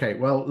 Okay,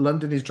 well,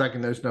 London is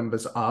dragging those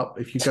numbers up.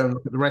 If you go and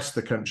look at the rest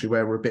of the country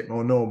where we're a bit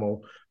more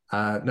normal,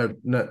 no.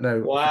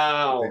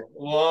 Wow,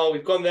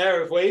 we've gone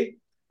there, have we?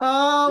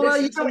 Oh,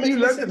 well, Listen to you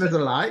listen Londoners to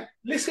are like.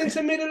 listen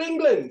to Middle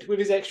England with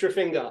his extra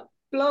finger.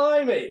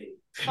 Blimey,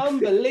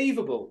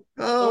 unbelievable.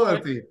 All Oh,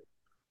 right, dear.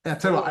 Yeah, I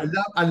tell you all what, right.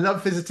 I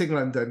love visiting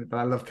London, but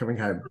I love coming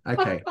home.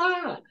 Okay.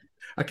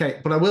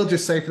 Okay, but I will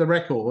just say for the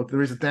record,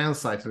 there is a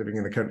downside to living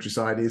in the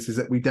countryside is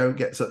that we don't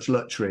get such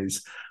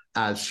luxuries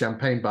as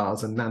champagne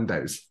bars and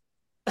Nando's.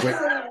 Which,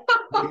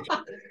 which,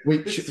 The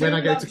which when two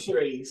I go to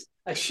luxuries: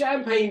 a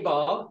champagne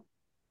bar.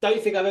 Don't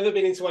think I've ever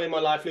been into one in my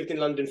life. Lived in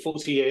London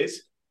 40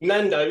 years.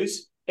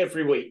 Nando's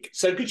every week.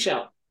 So good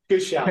shout.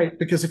 Good shout. okay,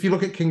 because if you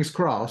look at King's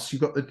Cross,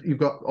 you've got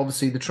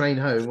obviously the train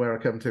home where I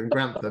come to in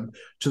Grantham.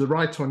 To the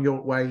right on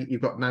your way,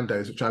 you've got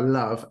Nando's, which I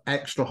love,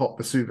 extra hot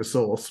Vesuva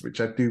sauce,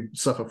 which I do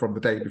suffer from the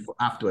day before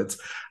afterwards.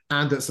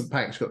 And at St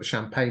Pancras, you've got the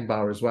champagne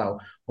bar as well.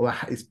 Well,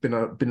 it's been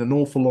an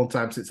awful long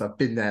time since I've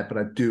been there, but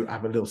I do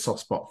have a little soft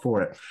spot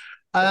for it.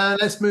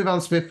 Let's move on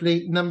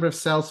swiftly. Number of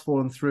sales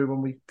fallen through,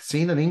 and we've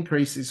seen an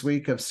increase this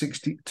week of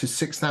 60 to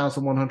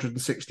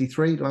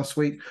 6,163 last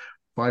week.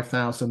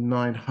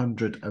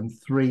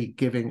 5,903,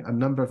 giving a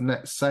number of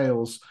net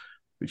sales,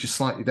 which is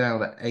slightly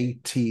down at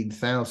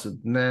 18,000.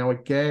 Now,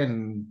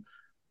 again,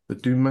 the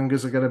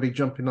doommongers are going to be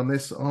jumping on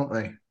this, aren't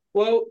they?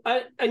 Well,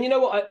 and you know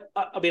what?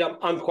 I mean,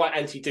 I'm quite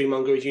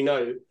anti-doom-monger, as you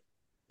know,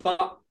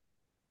 but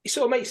it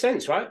sort of makes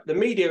sense, right? The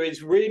media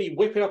is really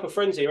whipping up a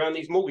frenzy around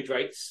these mortgage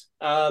rates,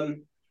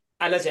 and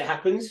as it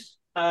happens,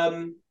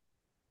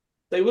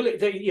 they will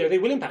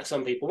impact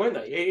some people, won't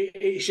they?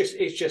 It's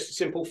just a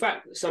simple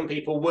fact that some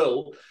people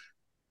will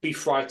be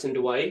frightened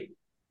away.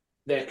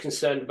 They're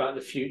concerned about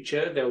the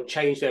future. They'll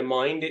change their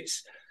mind.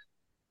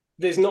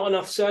 There's not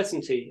enough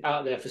certainty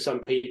out there for some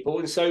people,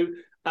 and so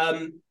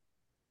I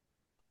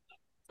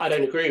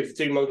don't agree with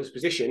the doom-mongers'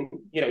 position.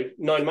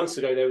 9 months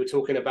ago they were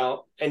talking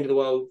about end of the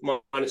world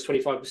minus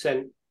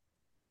 25%.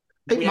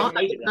 We haven't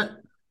made it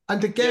there.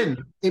 And again,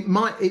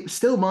 it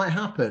still might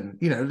happen.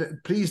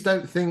 Please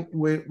don't think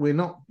we're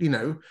not.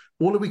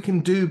 All that we can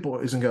do,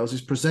 boys and girls,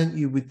 is present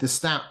you with the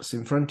stats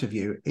in front of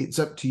you. It's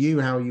up to you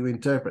how you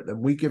interpret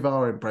them. We give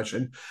our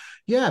impression.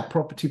 Yeah,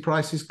 property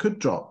prices could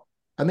drop,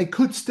 and they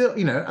could still,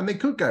 and they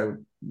could go.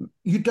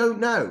 You don't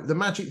know. The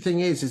magic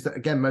thing is that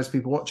again, most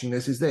people watching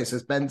this,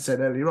 as Ben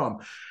said earlier on.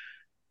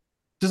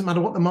 Doesn't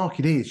matter what the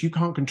market is. You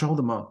can't control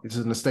the market as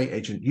an estate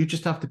agent. You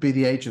just have to be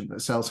the agent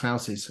that sells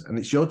houses, and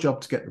it's your job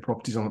to get the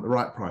properties on at the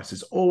right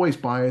prices. Always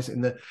buyers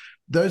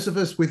those of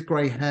us with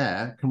grey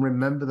hair can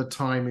remember the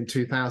time in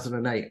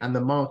 2008, and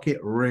the market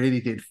really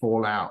did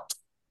fall out.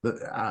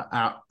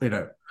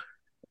 The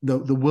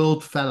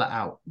world fell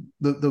out.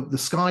 The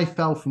sky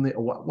fell from the.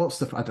 What's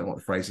the? I don't know what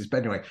the phrase is,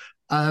 but anyway,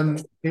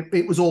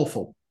 it was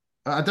awful.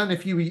 I don't know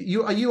if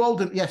are you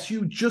older? Yes,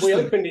 you just. We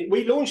opened it.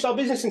 We launched our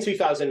business in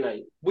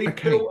 2008. We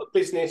built a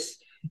business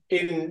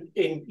in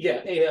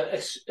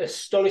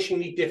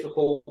astonishingly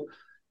difficult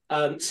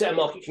set of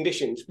market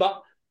conditions.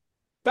 But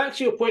back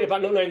to your point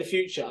about not knowing the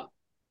future.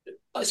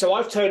 So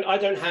I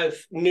don't have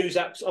news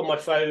apps on my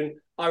phone.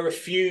 I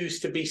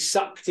refuse to be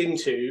sucked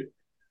into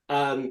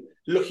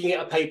looking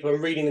at a paper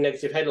and reading the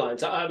negative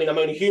headlines. I mean, I'm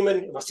only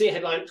human. If I see a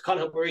headline, I can't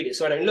help but read it,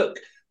 so I don't look.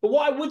 But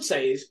what I would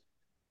say is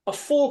a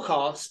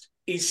forecast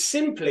is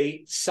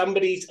simply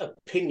somebody's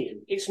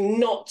opinion. It's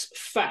not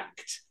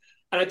fact.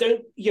 And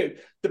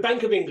the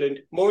Bank of England,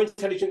 more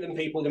intelligent than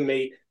people than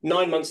me,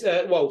 12 months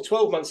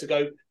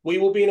ago, we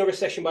will be in a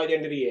recession by the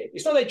end of the year.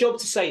 It's not their job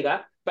to say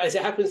that, but as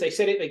it happens, they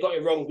said it, they got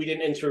it wrong, we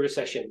didn't enter a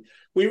recession.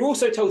 We were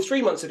also told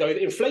 3 months ago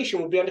that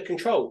inflation would be under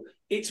control.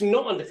 It's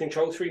not under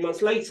control 3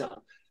 months later.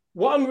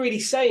 What I'm really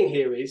saying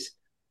here is,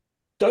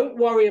 don't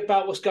worry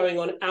about what's going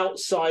on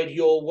outside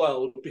your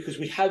world, because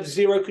we have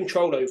zero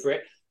control over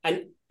it.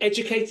 And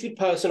educated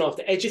person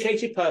after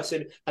educated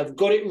person have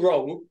got it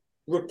wrong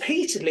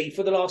repeatedly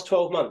for the last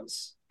 12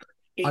 months.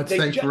 I'd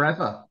say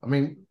forever. I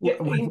mean,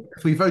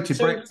 if we voted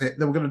Brexit,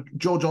 then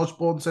George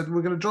Osborne said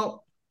we're going to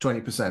drop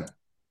 20%.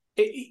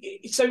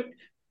 So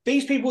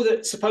these people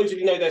that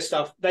supposedly know their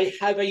stuff, they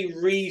have a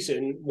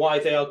reason why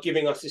they are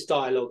giving us this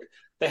dialogue.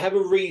 They have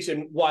a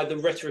reason why the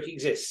rhetoric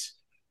exists.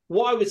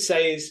 What I would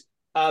say is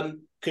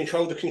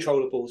control the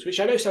controllables, which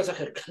I know sounds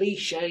like a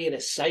cliche and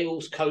a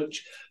sales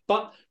coach,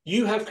 but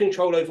you have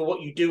control over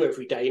what you do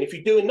every day. And if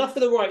you do enough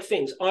of the right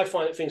things, I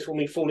find that things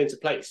will fall into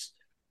place.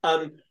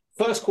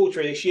 First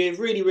quarter of this year,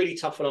 really, really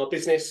tough on our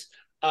business.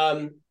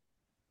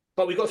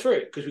 But we got through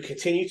it because we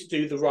continue to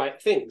do the right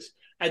things.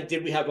 And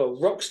did we have a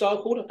rock star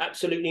quarter?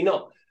 Absolutely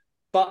not.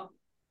 But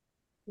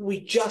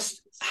we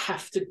just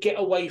have to get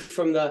away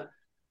from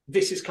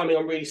this is coming,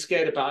 I'm really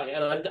scared about it.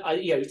 And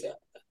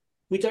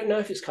we don't know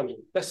if it's coming.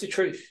 That's the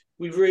truth.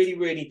 We really,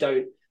 really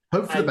don't.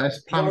 Hope for the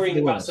best. Worrying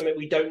about something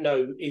we don't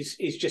know is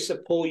just a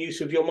poor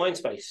use of your mind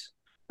space.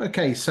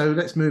 Okay, so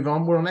let's move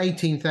on. We're on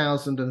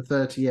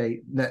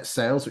 18,038 net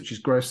sales, which is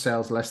gross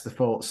sales less the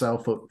fall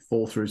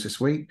throughs this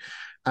week.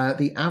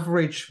 The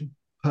average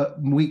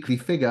weekly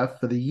figure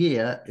for the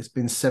year has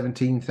been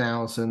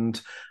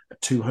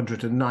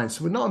 17,209.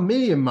 So we're not a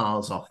million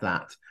miles off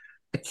that.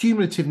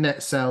 Cumulative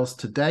net sales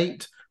to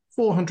date,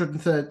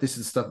 430. This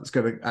is stuff that's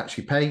going to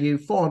actually pay you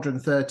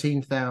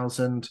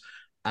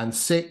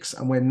 413,006,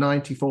 and we're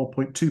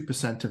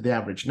 94.2% of the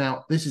average.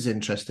 Now, this is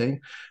interesting.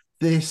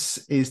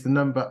 This is the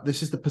number.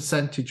 This is the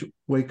percentage.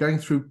 We're going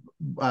through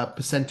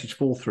percentage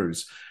fall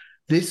throughs.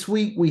 This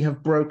week we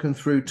have broken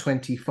through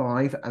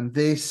 25, and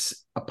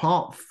this,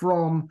 apart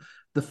from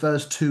the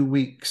first 2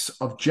 weeks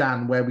of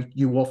Jan, where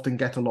you often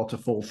get a lot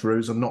of fall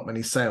throughs and not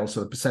many sales. So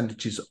the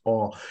percentages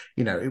are,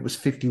 it was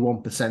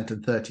 51%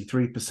 and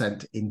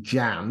 33% in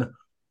Jan,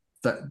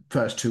 that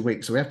first 2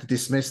 weeks. So we have to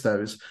dismiss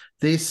those.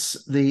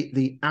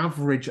 The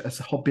average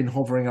has been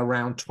hovering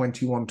around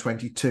 21,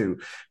 22.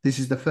 This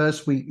is the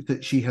first week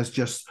that she has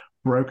just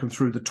broken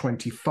through the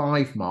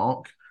 25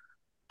 mark.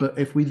 But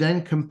if we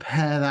then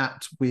compare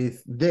that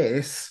with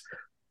this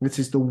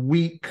is the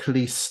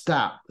weekly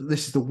stat.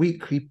 This is the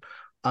weekly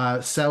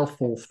sell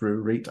fall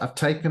through rate. I've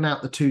taken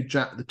out the two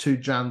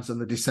Jans and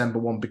the December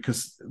one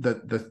because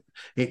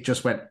it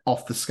just went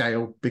off the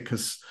scale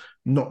because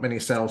not many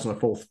sales and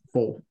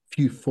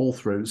few fall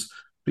throughs.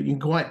 But you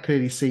can quite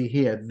clearly see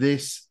here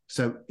this.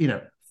 So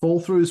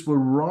fall throughs were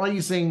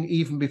rising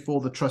even before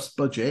the trust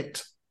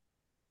budget.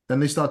 Then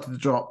they started to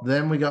drop.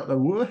 Then we got the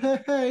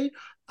whoa-hey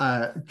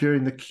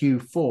during the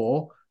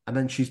Q4. And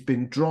then she's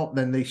been dropped.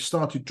 Then they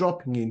started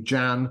dropping in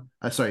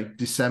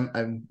December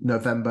and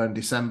November and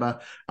December.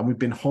 And we've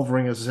been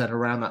hovering, as I said,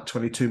 around that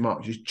 22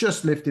 mark. She's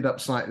just lifted up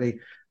slightly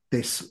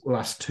this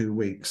last 2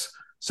 weeks.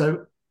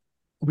 So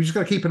we just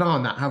got to keep an eye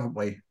on that, haven't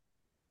we?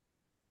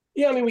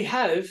 Yeah, I mean, we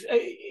have.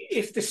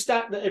 If the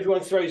stat that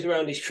everyone throws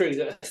around is true,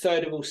 that a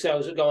third of all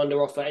sales that go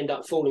under offer end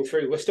up falling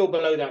through, we're still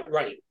below that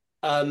rate.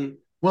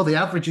 Well, the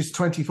average is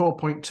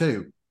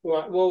 24.2.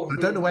 Right. Well, I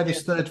don't know where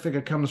this third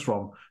figure comes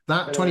from.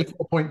 That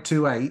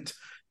 24.28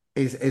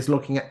 is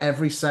looking at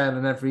every sale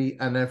and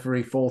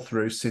every fall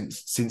through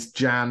since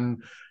Jan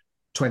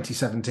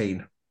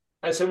 2017.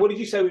 And so, what did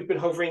you say we've been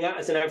hovering at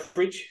as an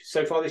average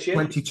so far this year?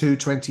 22,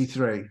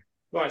 23.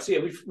 Right. So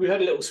yeah, we've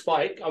had a little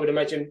spike. I would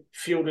imagine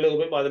fueled a little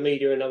bit by the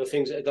media and other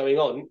things that are going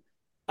on.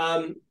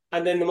 And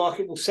then the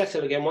market will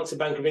settle again once the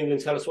Bank of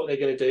England tell us what they're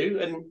going to do,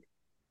 and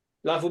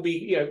life will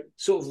be,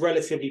 sort of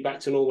relatively back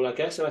to normal, I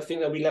guess. And I think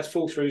there'll be less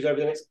fall throughs over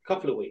the next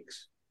couple of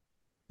weeks.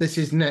 This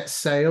is net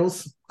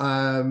sales.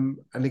 And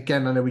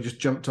again, I know we just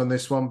jumped on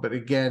this one, but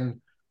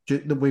again,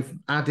 we've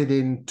added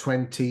in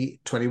 20,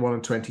 21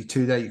 and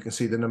 22 there. You can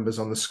see the numbers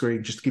on the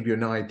screen, just to give you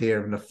an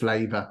idea and a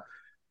flavour.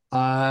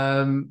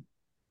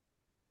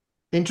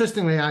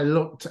 Interestingly, I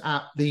looked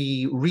at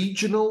the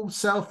regional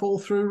sell fall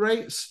through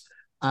rates.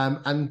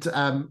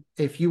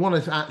 If you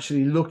want to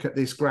actually look at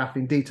this graph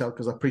in detail,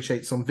 because I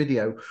appreciate it's on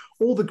video,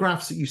 all the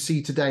graphs that you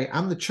see today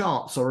and the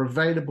charts are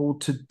available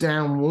to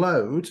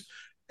download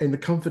in the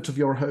comfort of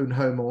your own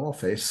home or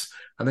office.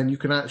 And then you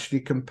can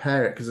actually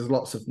compare it because there's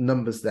lots of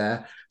numbers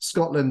there.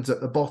 Scotland's at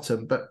the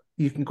bottom, but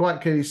you can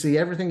quite clearly see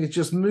everything has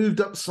just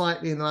moved up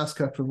slightly in the last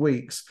couple of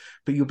weeks,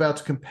 but you'll be able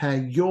to compare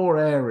your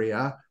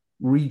area,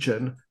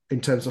 region,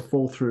 in terms of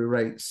fall through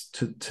rates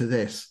to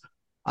this.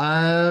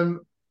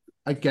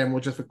 Again, we'll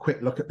just have a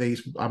quick look at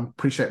these. I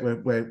appreciate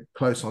we're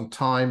close on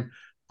time,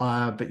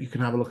 but you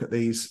can have a look at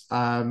these.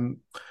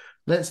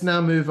 Let's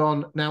now move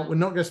on. Now, we're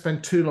not going to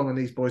spend too long on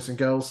these, boys and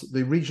girls.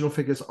 The regional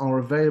figures are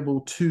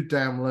available to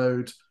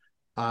download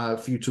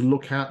for you to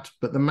look at,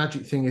 but the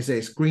magic thing is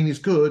this: green is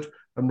good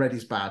and red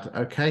is bad,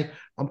 okay?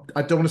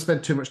 I don't want to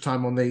spend too much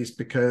time on these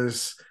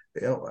because,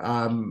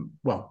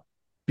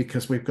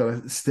 because we've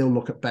got to still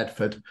look at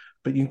Bedford.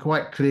 But you can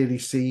quite clearly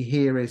see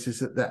here is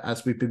that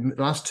as we've been the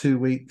last 2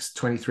 weeks,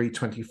 23,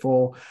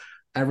 24,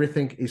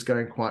 everything is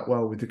going quite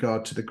well with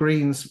regard to the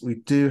greens. We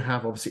do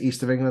have, obviously,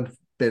 East of England,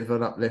 bit of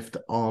an uplift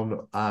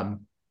on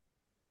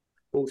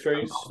fall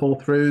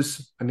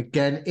throughs. And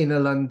again,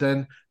 Inner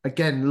London,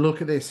 again,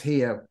 look at this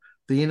here.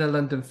 The Inner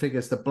London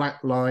figures, the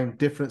black line,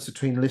 difference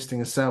between listing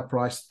and sale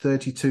price,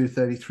 32,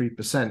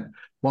 33%.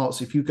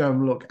 Whilst if you go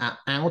and look at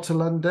Outer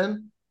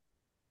London,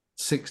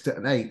 6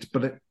 to 8.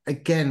 But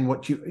again,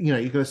 what you're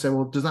going to say,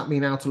 well, does that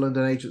mean Outer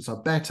London agents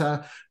are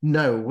better?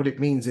 No, what it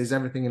means is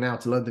everything in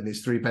Outer London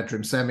is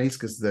 3-bedroom semis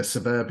because they're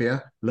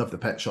suburbia. Love the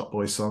Pet Shop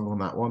Boys song on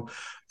that one.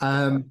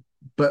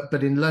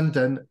 But in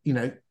London,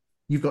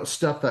 you've got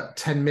stuff at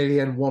 10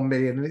 million, 1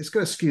 million, and it's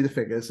going to skew the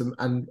figures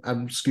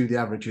and skew the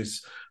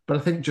averages. But I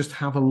think just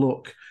have a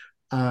look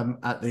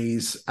at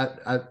these,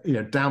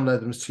 download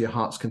them to your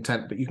heart's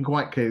content. But you can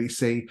quite clearly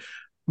see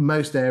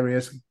most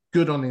areas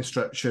good on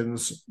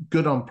instructions,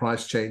 good on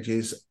price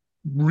changes,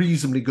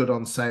 reasonably good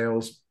on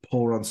sales,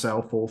 poor on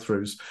sale fall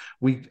throughs.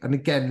 And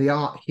again, the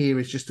art here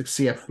is just to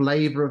see a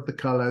flavour of the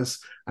colours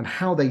and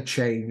how they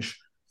change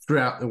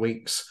throughout the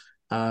weeks.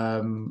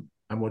 And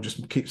we'll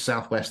just keep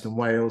Southwest and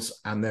Wales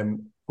and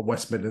then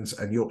West Midlands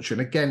and Yorkshire.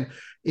 And again,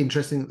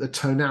 interesting that the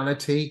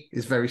tonality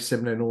is very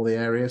similar in all the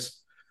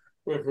areas.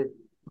 Mm-hmm.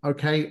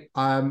 Okay.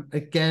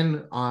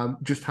 Again,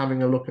 just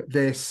having a look at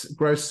this.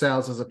 Gross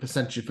sales as a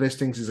percentage of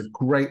listings is a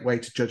great way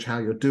to judge how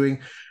you're doing.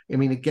 I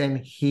mean, again,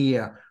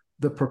 here,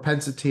 the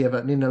propensity of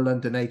an inner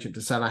London agent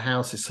to sell a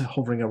house is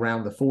hovering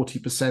around the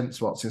 40%.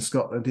 So what's in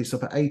Scotland is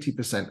up at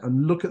 80%.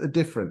 And look at the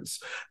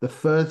difference. The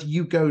further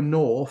you go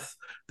north,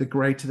 the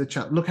greater the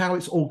chance. Look how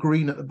it's all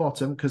green at the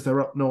bottom because they're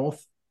up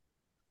north.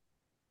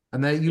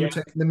 And there you were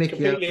taking the Mickey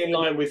completely out. In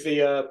line with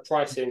the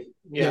pricing.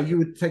 Yeah, you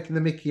were taking the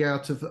Mickey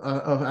out of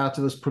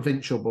us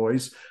provincial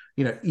boys.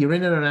 You know, you're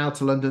in and out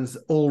of London's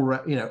all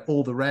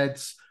all the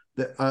reds.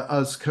 That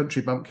us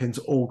country bumpkins,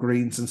 all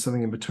greens and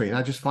something in between.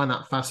 I just find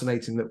that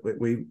fascinating that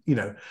we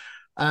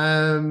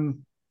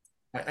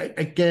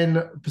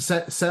again,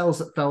 sales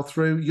that fell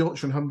through.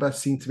 Yorkshire and Humber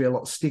seem to be a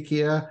lot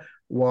stickier.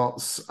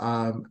 Whilst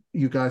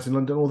you guys in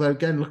London, although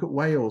again, look at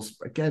Wales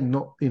again,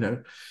 not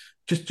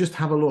just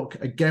have a look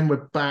again.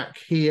 We're back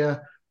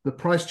here. The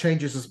price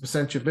changes as a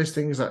percentage of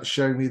listings. That's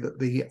showing me that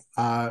the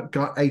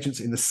agents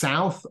in the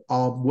south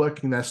are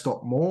working their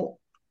stock more.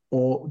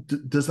 Or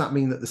does that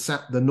mean that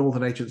the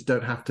northern agents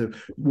don't have to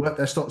work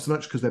their stocks so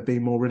much because they're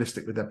being more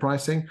realistic with their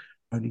pricing?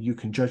 Only you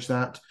can judge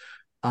that.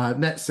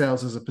 Net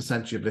sales as a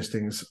percentage of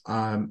listings.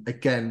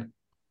 Again,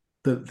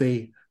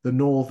 the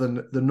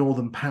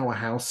northern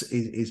powerhouse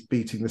is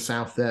beating the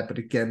south there, but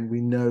again,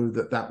 we know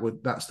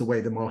that's the way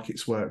the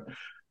markets work.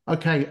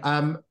 Okay,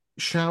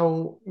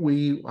 shall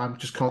we? I'm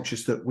just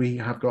conscious that we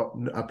have got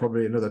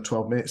probably another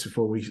 12 minutes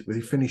before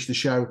we finish the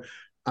show.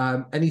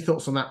 Any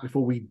thoughts on that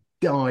before we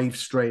dive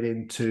straight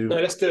into... No,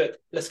 let's do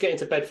it. Let's get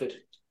into Bedford.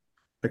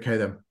 Okay,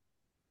 then.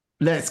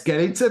 Let's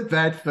get into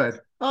Bedford.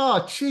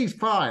 Oh, cheese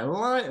pie. I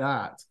like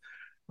that.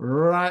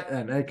 Right,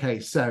 then. Okay,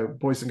 so,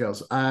 boys and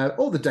girls,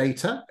 all the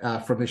data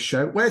from this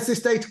show. Where's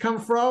this data come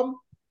from?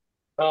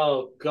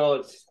 Oh,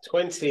 God.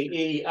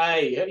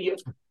 20EA. You're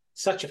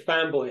such a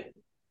fanboy.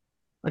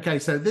 Okay,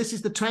 so this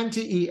is the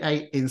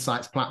 20EA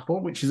Insights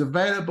platform, which is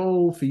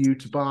available for you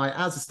to buy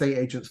as estate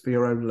agents for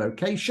your own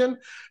location.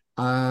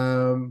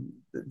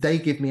 They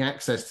give me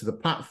access to the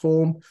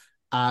platform,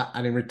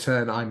 and in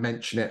return, I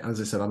mention it.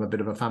 As I said, I'm a bit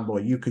of a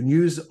fanboy. You can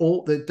use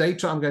all the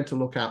data I'm going to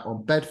look at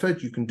on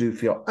Bedford. You can do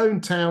for your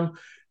own town.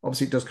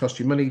 Obviously, it does cost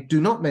you money. Do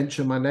not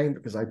mention my name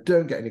because I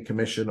don't get any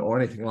commission or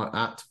anything like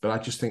that. But I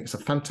just think it's a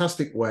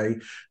fantastic way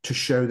to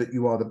show that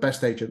you are the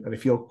best agent. And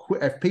if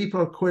people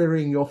are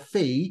querying your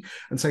fee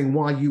and saying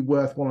why you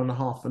worth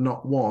 1.5 and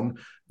not 1,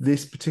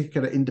 this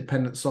particular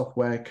independent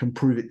software can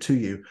prove it to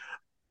you.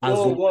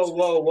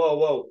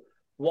 Whoa.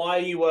 Why are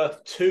you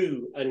worth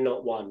 2 and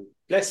not 1?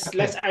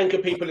 Let's anchor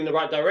people in the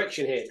right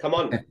direction here. Come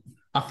on.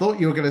 I thought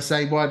you were going to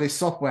say why this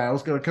software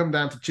was going to come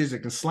down to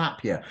Chiswick and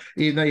slap you,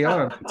 even though you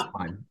are on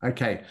time.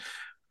 Okay.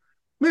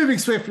 Moving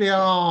swiftly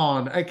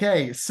on.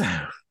 Okay, so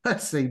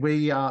let's see.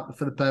 We are,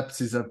 for the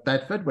purposes of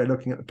Bedford, we're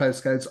looking at the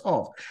postcodes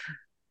of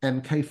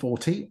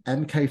MK40,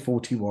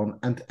 MK41,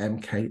 and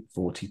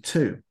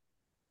MK42.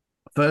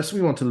 First,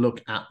 we want to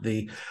look at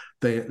the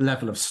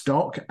level of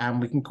stock,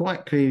 and we can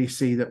quite clearly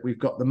see that we've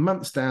got the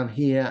months down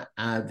here,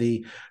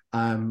 the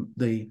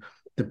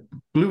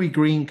bluey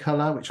green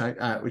color, which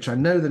I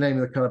know the name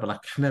of the color, but I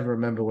can never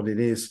remember what it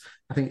is.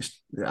 I think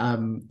it's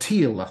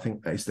teal. I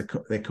think is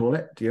they call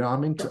it. Do you know?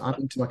 I'm into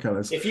my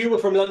colors. If you were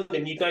from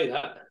London, you'd know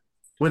that.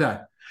 Would I?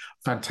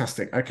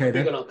 Fantastic. Okay,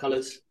 then. Big on our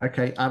colors.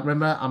 Okay,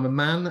 remember I'm a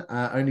man.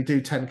 Only do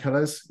 10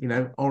 colors. You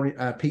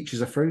know, peach is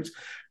a fruit.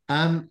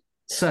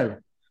 So.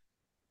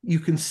 You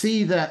can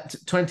see that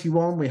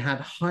 21, we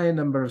had a higher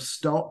number of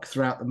stock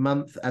throughout the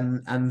month,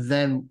 and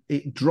then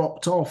it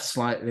dropped off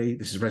slightly.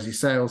 This is Resi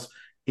sales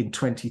in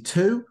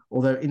 22,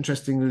 although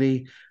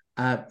interestingly,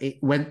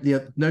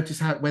 notice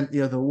how it went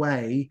the other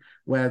way,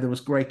 where there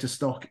was greater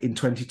stock in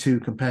 22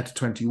 compared to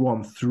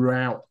 21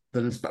 throughout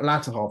the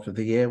latter half of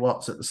the year.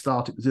 What's at the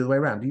start, it was the other way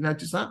around. Do you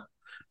notice that?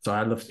 So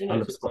I love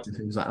spotting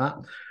things like that.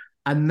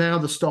 And now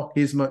the stock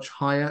is much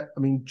higher. I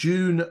mean,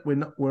 June,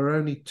 we're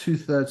only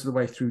 2/3 of the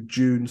way through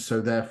June,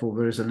 so therefore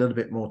there is a little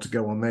bit more to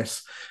go on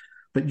this.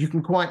 But you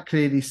can quite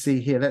clearly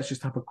see here, let's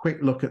just have a quick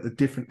look at the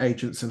different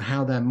agents and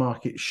how their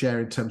market share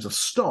in terms of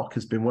stock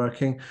has been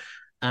working.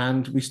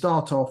 And we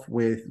start off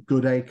with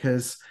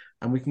Goodacres,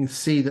 and we can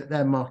see that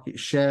their market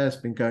share has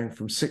been going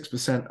from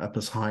 6% up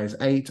as high as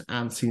 8%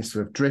 and seems to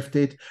have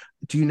drifted.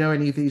 Do you know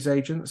any of these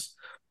agents?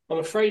 I'm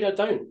afraid I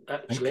don't,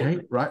 actually. Okay,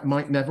 right.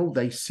 Mike Neville,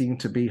 they seem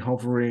to be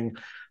hovering,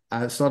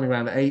 starting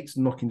around 8,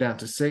 knocking down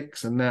to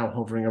 6, and now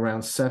hovering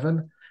around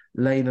 7.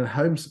 Lane and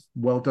Holmes,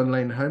 well done,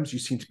 Lane and Holmes. You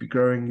seem to be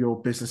growing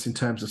your business in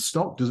terms of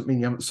stock. Doesn't mean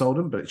you haven't sold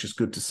them, but it's just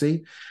good to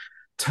see.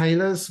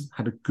 Taylor's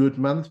had a good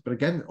month, but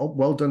again,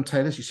 well done,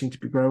 Taylor's. You seem to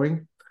be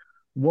growing.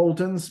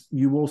 Walden's,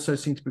 you also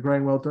seem to be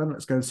growing. Well done.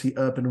 Let's go and see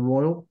Urban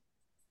Royal.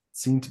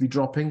 Seem to be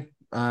dropping.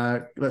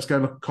 Let's go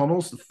look at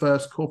Connell's, the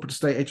first corporate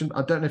estate agent.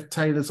 I don't know if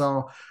Taylor's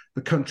are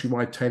the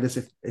countrywide Taylors.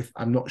 If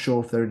I'm not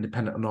sure if they're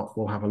independent or not,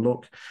 we'll have a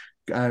look.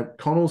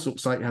 Connell's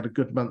looks like you had a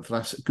good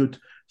good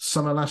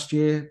summer last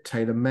year.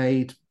 Taylor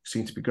Made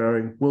seem to be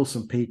growing.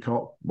 Wilson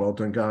Peacock, well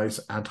done, guys,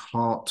 and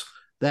Hart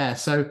there.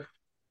 So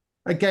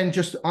again,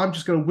 I'm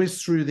just going to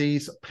whiz through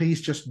these.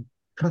 Please just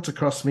cut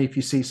across me if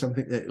you see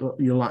something that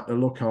you like the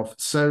look of.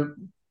 So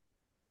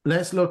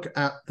let's look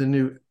at the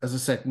new, as I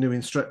said, new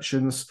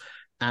instructions.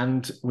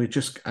 and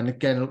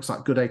again, it looks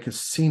like Good Acres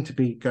seem to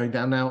be going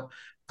down now.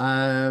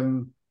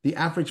 The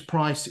average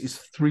price is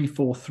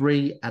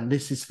 343, and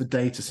this is for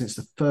data since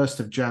the 1st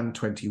of Jan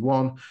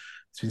 21.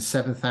 It's been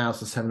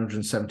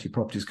 7,770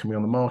 properties coming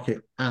on the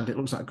market, and it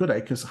looks like Good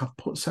Acres have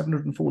put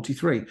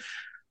 743.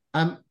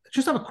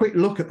 Just have a quick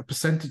look at the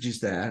percentages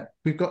there.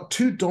 We've got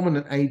two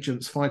dominant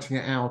agents fighting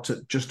it out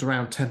at just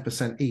around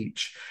 10%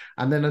 each,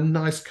 and then a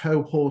nice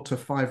cohort of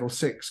 5 or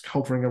 6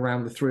 hovering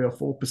around the 3 or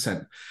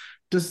 4%.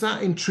 Does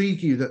that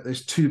intrigue you that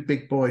there's two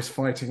big boys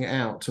fighting it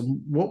out?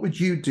 And what would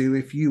you do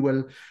if you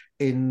were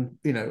in,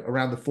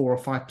 around the 4 or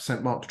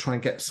 5% mark to try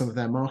and get some of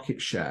their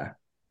market share?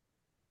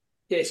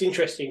 Yeah, it's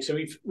interesting. So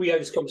we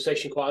had this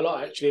conversation quite a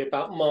lot actually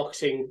about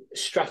marketing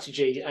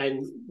strategy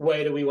and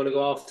where do we want to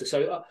go after.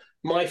 So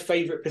my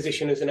favorite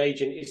position as an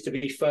agent is to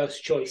be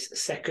first choice,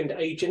 second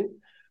agent.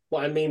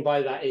 What I mean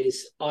by that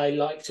is I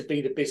like to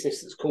be the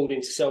business that's called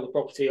in to sell the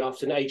property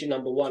after an agent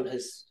number one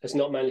has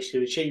not managed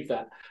to achieve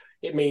that.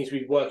 It means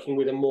we're working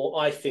with a more,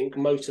 I think,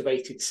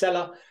 motivated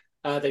seller.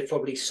 They've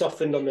probably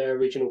softened on their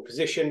original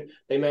position.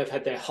 They may have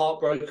had their heart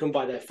broken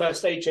by their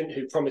first agent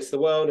who promised the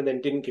world and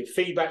then didn't give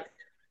feedback.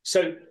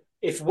 So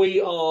if we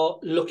are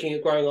looking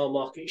at growing our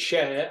market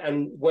share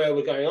and where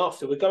we're going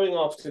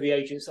after the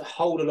agents that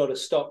hold a lot of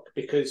stock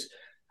because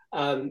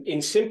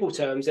in simple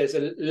terms, there's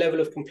a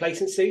level of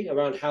complacency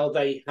around how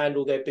they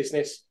handle their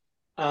business.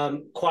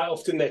 Quite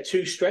often they're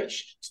too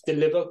stretched to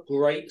deliver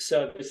great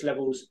service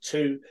levels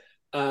to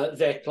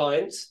their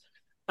clients.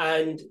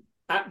 And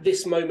at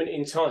this moment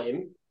in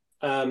time,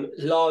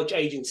 large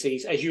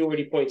agencies, as you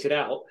already pointed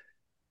out,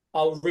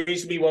 are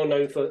reasonably well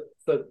known for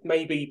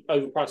maybe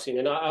overpricing.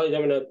 And I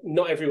don't want to,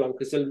 not everyone,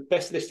 because the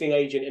best listing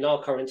agent in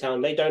our current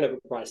town, they don't have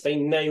a price. They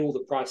nail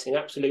the pricing,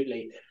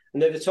 absolutely.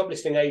 And they're the top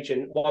listing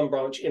agent, one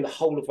branch in the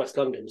whole of West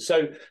London.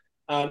 So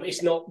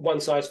it's not one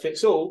size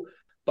fits all,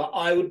 but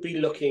I would be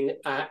looking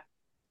at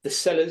the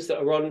sellers that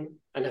are on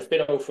and have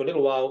been on for a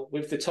little while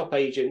with the top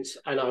agents,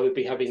 and I would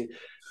be having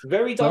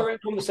very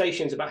direct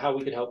conversations about how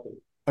we could help them.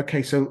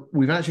 Okay, so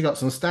we've actually got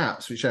some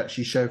stats which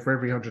actually show for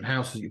every 100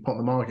 houses you put on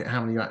the market,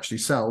 how many you actually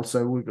sell.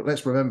 So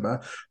let's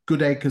remember,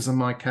 Good Acres and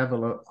Mike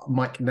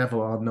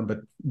Neville are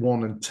number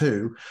 1 and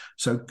 2.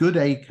 So Good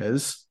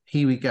Acres,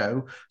 here we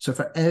go. So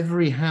for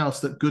every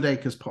house that Good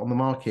Acres put on the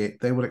market,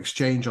 they will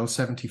exchange on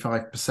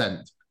 75%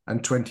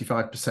 and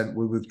 25%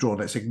 will withdraw.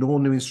 Let's ignore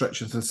new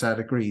instructions and sale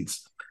agreeds.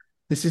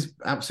 This is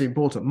absolutely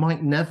important.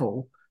 Mike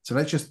Neville, so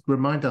let's just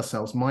remind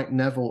ourselves, Mike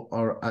Neville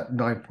are at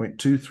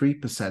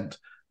 9.23%.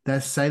 Their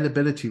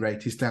saleability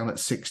rate is down at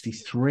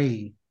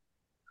 63.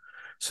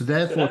 So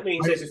therefore, so that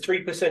means there's a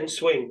 3%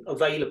 swing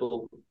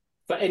available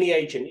for any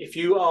agent. If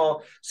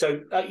you're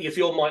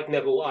Mike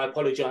Neville, I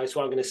apologise for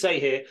what I'm going to say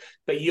here,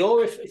 but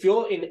if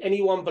you're in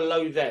anyone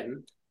below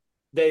them,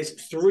 there's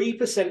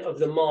 3% of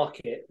the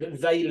market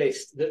that they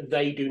list that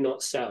they do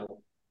not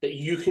sell, that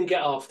you can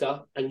get after,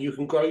 and you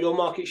can grow your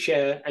market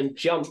share and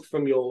jump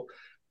from your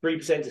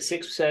 3% to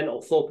 6%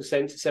 or 4%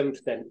 to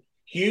 7%.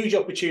 Huge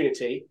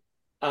opportunity.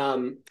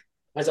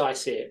 As I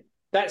see it.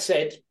 That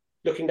said,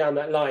 looking down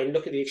that line,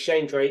 look at the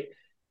exchange rate.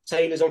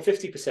 Taylor's on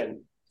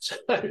 50%. So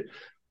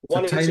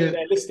one of their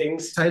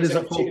listings. Taylor's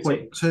at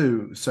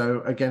 4.2.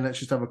 So again, let's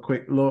just have a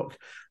quick look.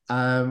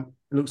 It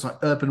looks like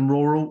urban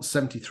rural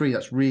 73.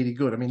 That's really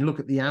good. I mean, look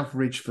at the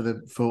average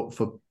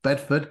for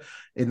Bedford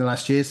in the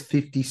last year's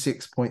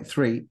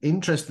 56.3.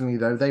 Interestingly,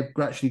 though, they've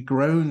actually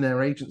grown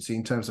their agency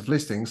in terms of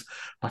listings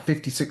by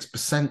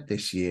 56%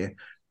 this year.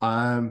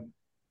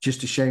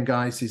 Just a shame,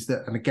 guys, is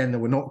that, and again, that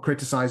we're not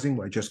criticizing,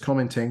 we're just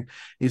commenting,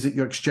 is that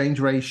your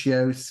exchange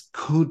ratios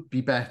could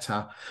be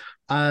better.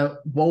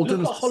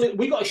 Walden,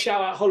 we got to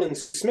shout out Holland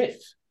Smith.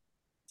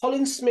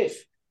 Holland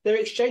Smith, their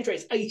exchange rate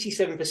is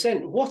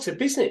 87%. What a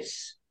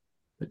business.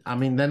 I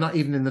mean, they're not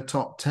even in the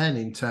top 10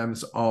 in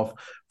terms of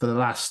for the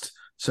last.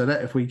 So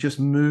that if we just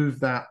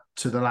move that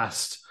to the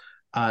last,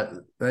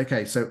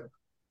 okay, so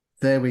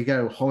there we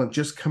go. Holland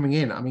just coming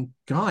in. I mean,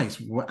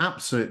 guys, we're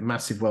absolute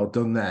massive well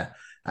done there.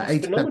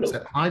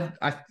 87%.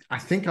 I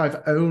think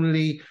I've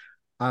only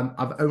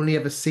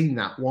ever seen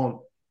that one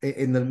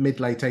in the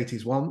mid-late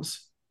 80s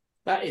once.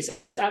 That is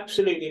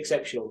absolutely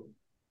exceptional.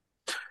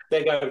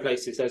 They're going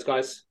places, those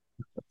guys.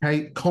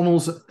 Okay,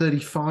 Connell's at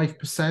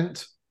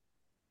 35%.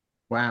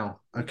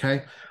 Wow.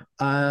 Okay.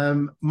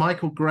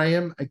 Michael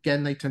Graham,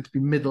 again, they tend to be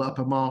middle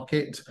upper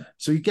market.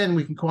 So again,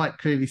 we can quite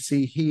clearly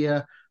see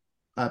here,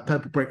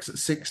 Purple Bricks at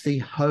 60,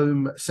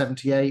 Home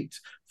 78,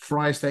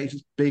 Fry Estate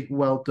is big,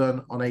 well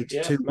done on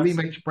 82.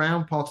 William H.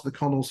 Brown, part of the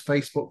Connell's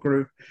Facebook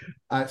group,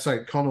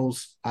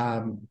 Connell's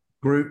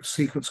group,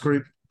 sequence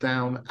group,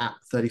 down at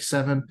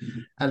 37,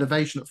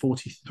 Elevation at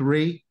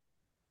 43.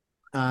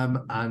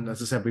 And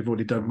as I said, we've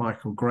already done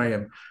Michael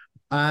Graham.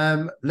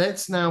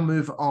 Let's now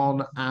move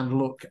on and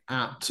look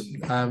at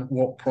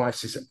what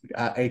prices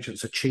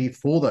agents achieve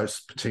for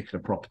those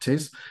particular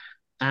properties.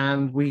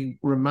 And we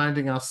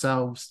reminding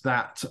ourselves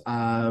that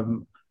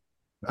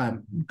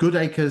Good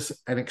Acres,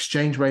 an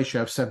exchange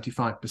ratio of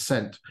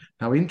 75%.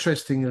 Now,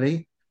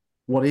 interestingly,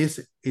 what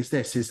is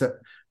that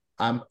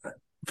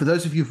for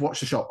those of you who've watched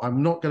the shop,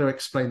 I'm not going to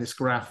explain this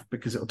graph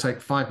because it'll take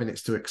 5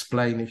 minutes to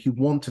explain. If you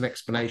want an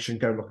explanation,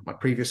 go look at my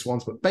previous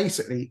ones. But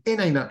basically, in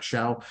a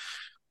nutshell,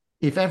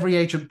 if every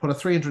agent put a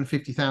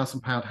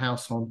 £350,000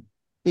 house on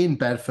in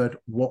Bedford,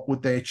 what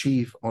would they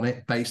achieve on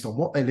it based on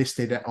what they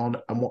listed it on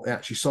and what they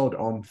actually sold it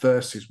on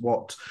versus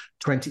what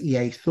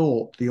 20EA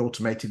thought the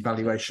automated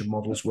valuation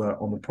models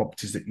were on the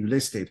properties that you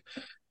listed?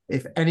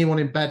 If anyone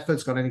in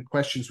Bedford's got any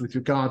questions with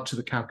regard to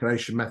the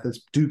calculation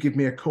methods, do give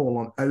me a call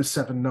on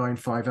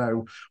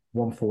 07950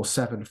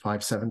 147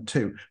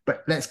 572.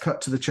 But let's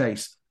cut to the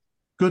chase.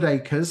 Good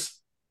acres,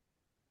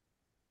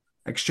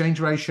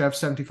 exchange ratio of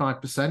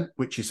 75%,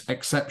 which is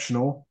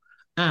exceptional,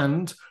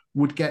 and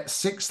would get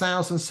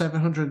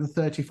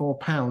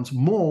 £6,734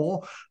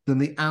 more than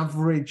the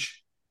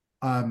average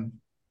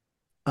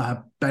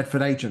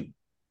Bedford agent.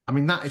 I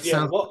mean, that's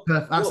a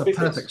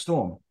perfect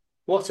storm.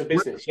 What a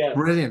business, yeah.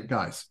 Brilliant,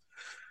 guys.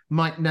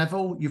 Mike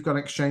Neville, you've got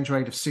an exchange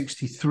rate of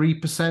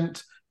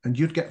 63%, and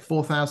you'd get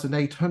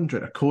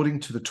 4,800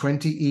 according to the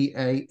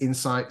 20EA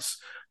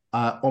Insights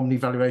Omni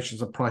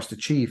Valuations and Price to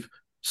Achieve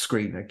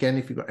screen. Again,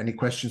 if you've got any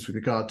questions with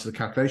regard to the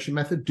calculation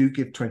method, do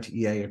give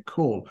 20EA a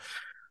call.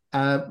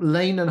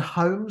 Lane and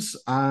Holmes,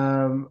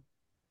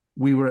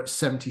 we were at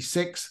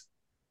 76,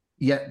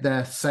 yet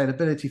their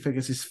saleability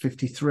figures is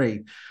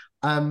 53.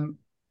 And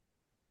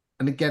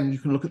again, you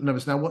can look at the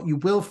numbers. Now, what you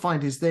will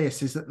find is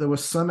that there were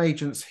some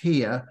agents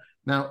here.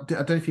 Now, I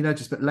don't know if you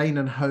noticed, but Lane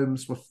and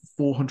Holmes were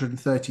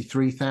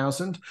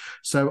 433,000.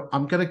 So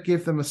I'm going to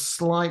give them a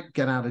slight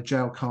get out of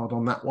jail card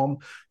on that one,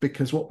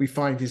 because what we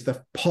find is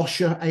the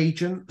posher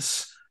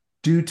agents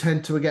do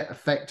tend to get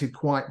affected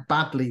quite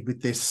badly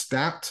with this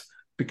stat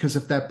because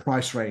of their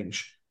price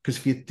range. Because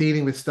if you're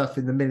dealing with stuff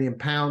in the £1 million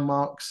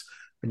marks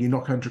and you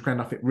knock 100 grand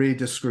off, it really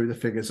does screw the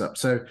figures up.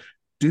 So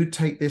do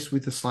take this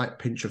with a slight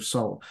pinch of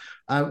salt.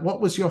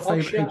 What was your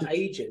favourite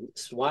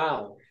agents?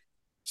 Wow.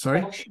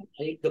 Sorry?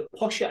 The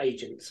posher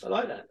agents. I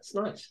like that. It's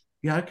nice.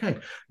 Yeah, okay.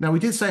 Now, we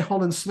did say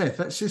Holland Smith.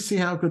 Let's just see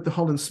how good the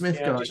Holland Smith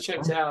guys are. Yeah, just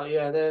checked it out.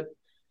 Yeah, they're...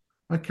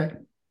 Okay.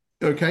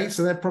 Okay,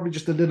 so they're probably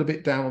just a little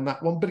bit down on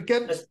that one. But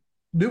again,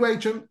 new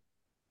agent.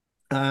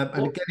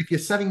 And again, if you're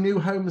selling new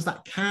homes,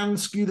 that can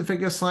skew the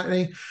figure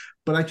slightly.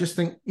 But I just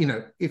think,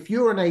 if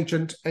you're an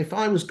agent, if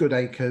I was Good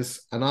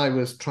Acres and I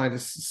was trying to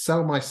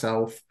sell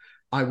myself,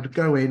 I would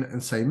go in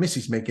and say,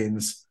 Mrs.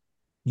 Miggins,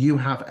 you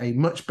have a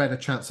much better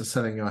chance of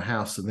selling your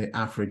house than the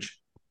average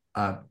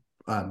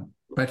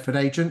Bedford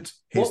agent.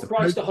 What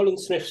price do Holland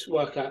Smiths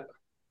work at?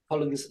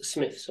 Holland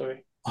Smith,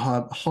 sorry.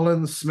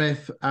 Holland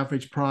Smith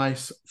average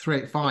price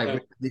 385,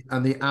 okay.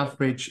 and the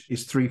average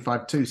is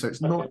 352. So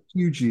it's not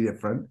hugely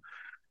different.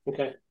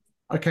 Okay.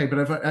 Okay,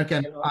 but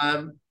again,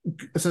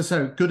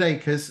 so Good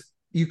Acres,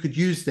 you could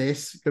use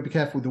this. But be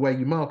careful with the way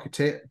you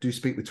market it. Do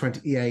speak with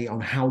 20EA on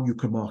how you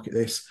can market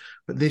this.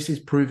 But this is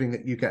proving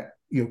that you've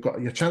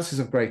got your chances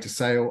of greater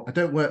sale. I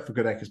don't work for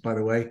Good Acres, by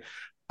the way.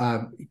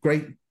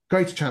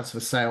 Greater chance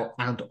of a sale,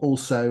 and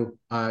also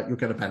you'll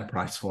get a better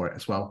price for it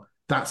as well.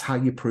 That's how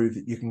you prove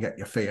that you can get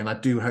your fee. And I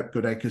do hope,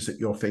 Good Acres, that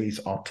your fees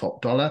are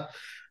top dollar.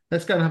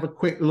 Let's go and have a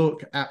quick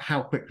look at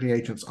how quickly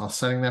agents are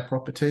selling their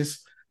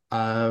properties.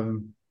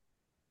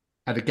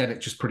 And again,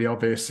 it's just pretty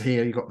obvious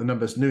here. You've got the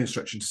numbers: new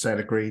instruction to sale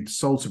agreed,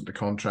 sold subject to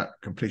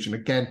contract, completion.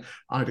 Again,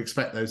 I'd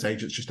expect those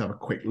agents just to have a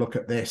quick look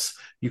at this.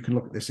 You can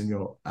look at this in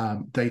your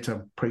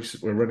data.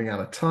 We're running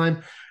out of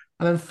time.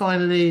 And then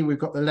finally, we've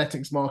got the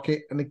lettings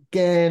market. And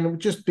again, we're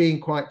just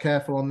being quite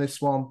careful on this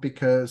one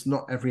because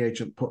not every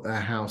agent put their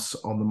house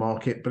on the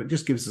market, but it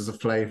just gives us a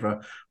flavour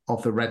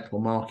of the rental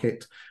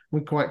market.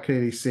 We quite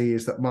clearly see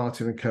is that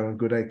Martin & Co and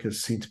Good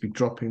Acres seem to be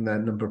dropping their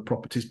number of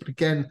properties. But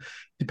again,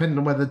 depending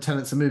on whether the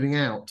tenants are moving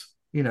out,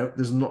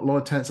 there's not a lot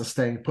of tenants are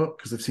staying put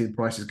because they've seen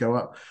prices go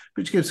up,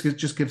 which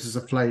just gives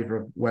us a flavour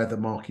of where the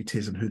market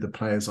is and who the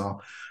players are.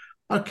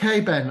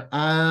 Okay, Ben,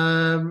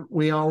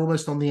 we are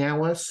almost on the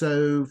hour,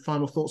 so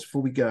final thoughts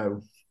before we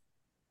go.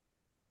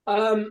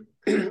 As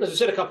I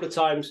said a couple of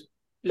times,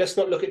 let's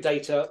not look at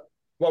data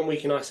 1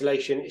 week in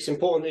isolation. It's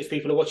important that if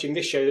people are watching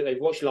this show that they've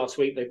watched last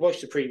week, they've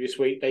watched the previous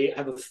week, they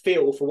have a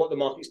feel for what the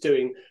market's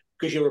doing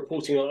because you're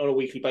reporting on a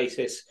weekly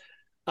basis.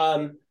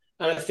 And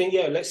I think,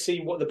 let's see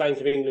what the Bank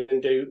of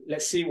England do.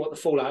 Let's see what the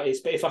fallout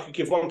is. But if I could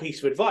give one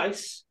piece of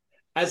advice,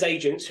 as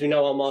agents who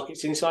know our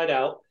markets inside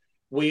out,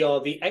 we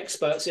are the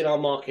experts in our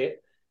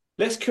market.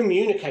 Let's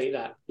communicate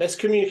that. Let's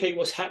communicate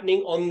what's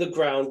happening on the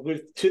ground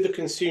to the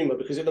consumer,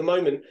 because at the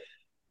moment,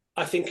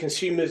 I think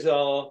consumers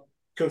are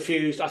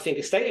confused. I think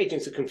estate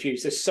agents are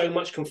confused. There's so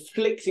much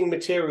conflicting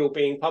material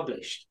being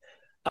published.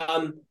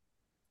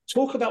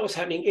 Talk about what's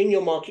happening in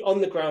your market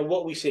on the ground,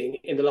 what we're seeing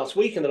in the last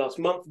week, in the last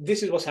month.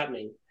 This is what's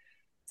happening.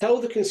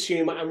 Tell the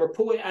consumer and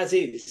report it as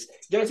is.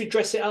 You don't have to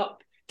dress it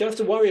up. You don't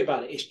have to worry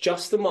about it. It's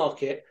just the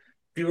market.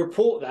 If you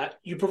report that,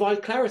 you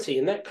provide clarity,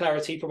 and that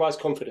clarity provides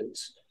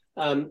confidence.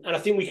 And I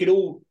think we could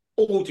all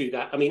do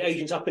that. I mean,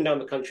 agents up and down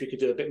the country could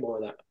do a bit more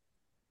of that.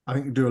 I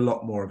think you do a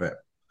lot more of it.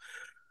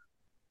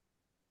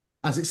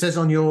 As it says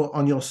on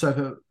your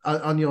sofa,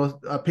 on your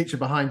picture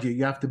behind you,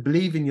 you have to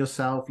believe in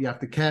yourself, you have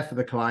to care for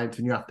the client,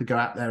 and you have to go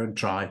out there and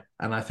try.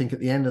 And I think at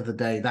the end of the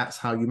day, that's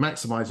how you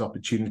maximize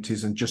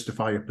opportunities and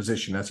justify your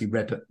position, as he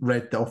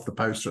read off the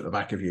poster at the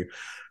back of you.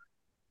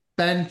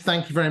 Ben,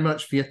 thank you very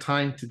much for your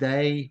time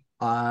today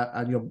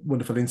and your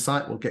wonderful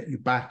insight. We'll get you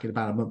back in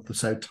about a month or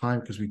so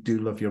time, because we do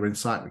love your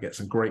insight. We get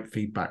some great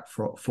feedback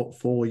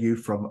for you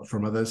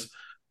from others.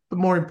 But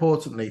more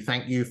importantly,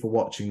 thank you for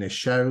watching this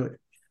show.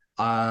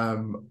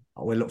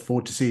 We look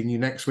forward to seeing you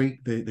next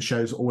week. The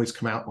shows always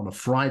come out on a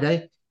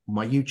Friday on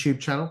my YouTube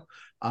channel.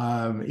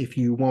 If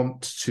you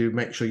want to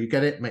make sure you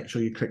get it, make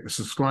sure you click the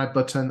subscribe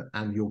button,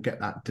 and you'll get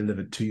that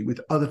delivered to you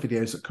with other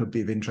videos that could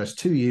be of interest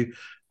to you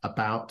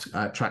about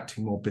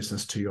attracting more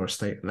business to your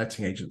estate and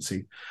letting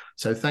agency.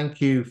 So thank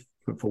you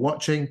for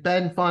watching.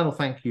 Ben, final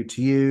thank you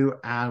to you,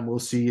 and we'll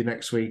see you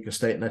next week,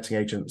 estate and letting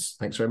agents.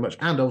 Thanks very much.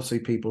 And also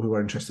people who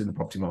are interested in the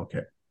property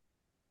market.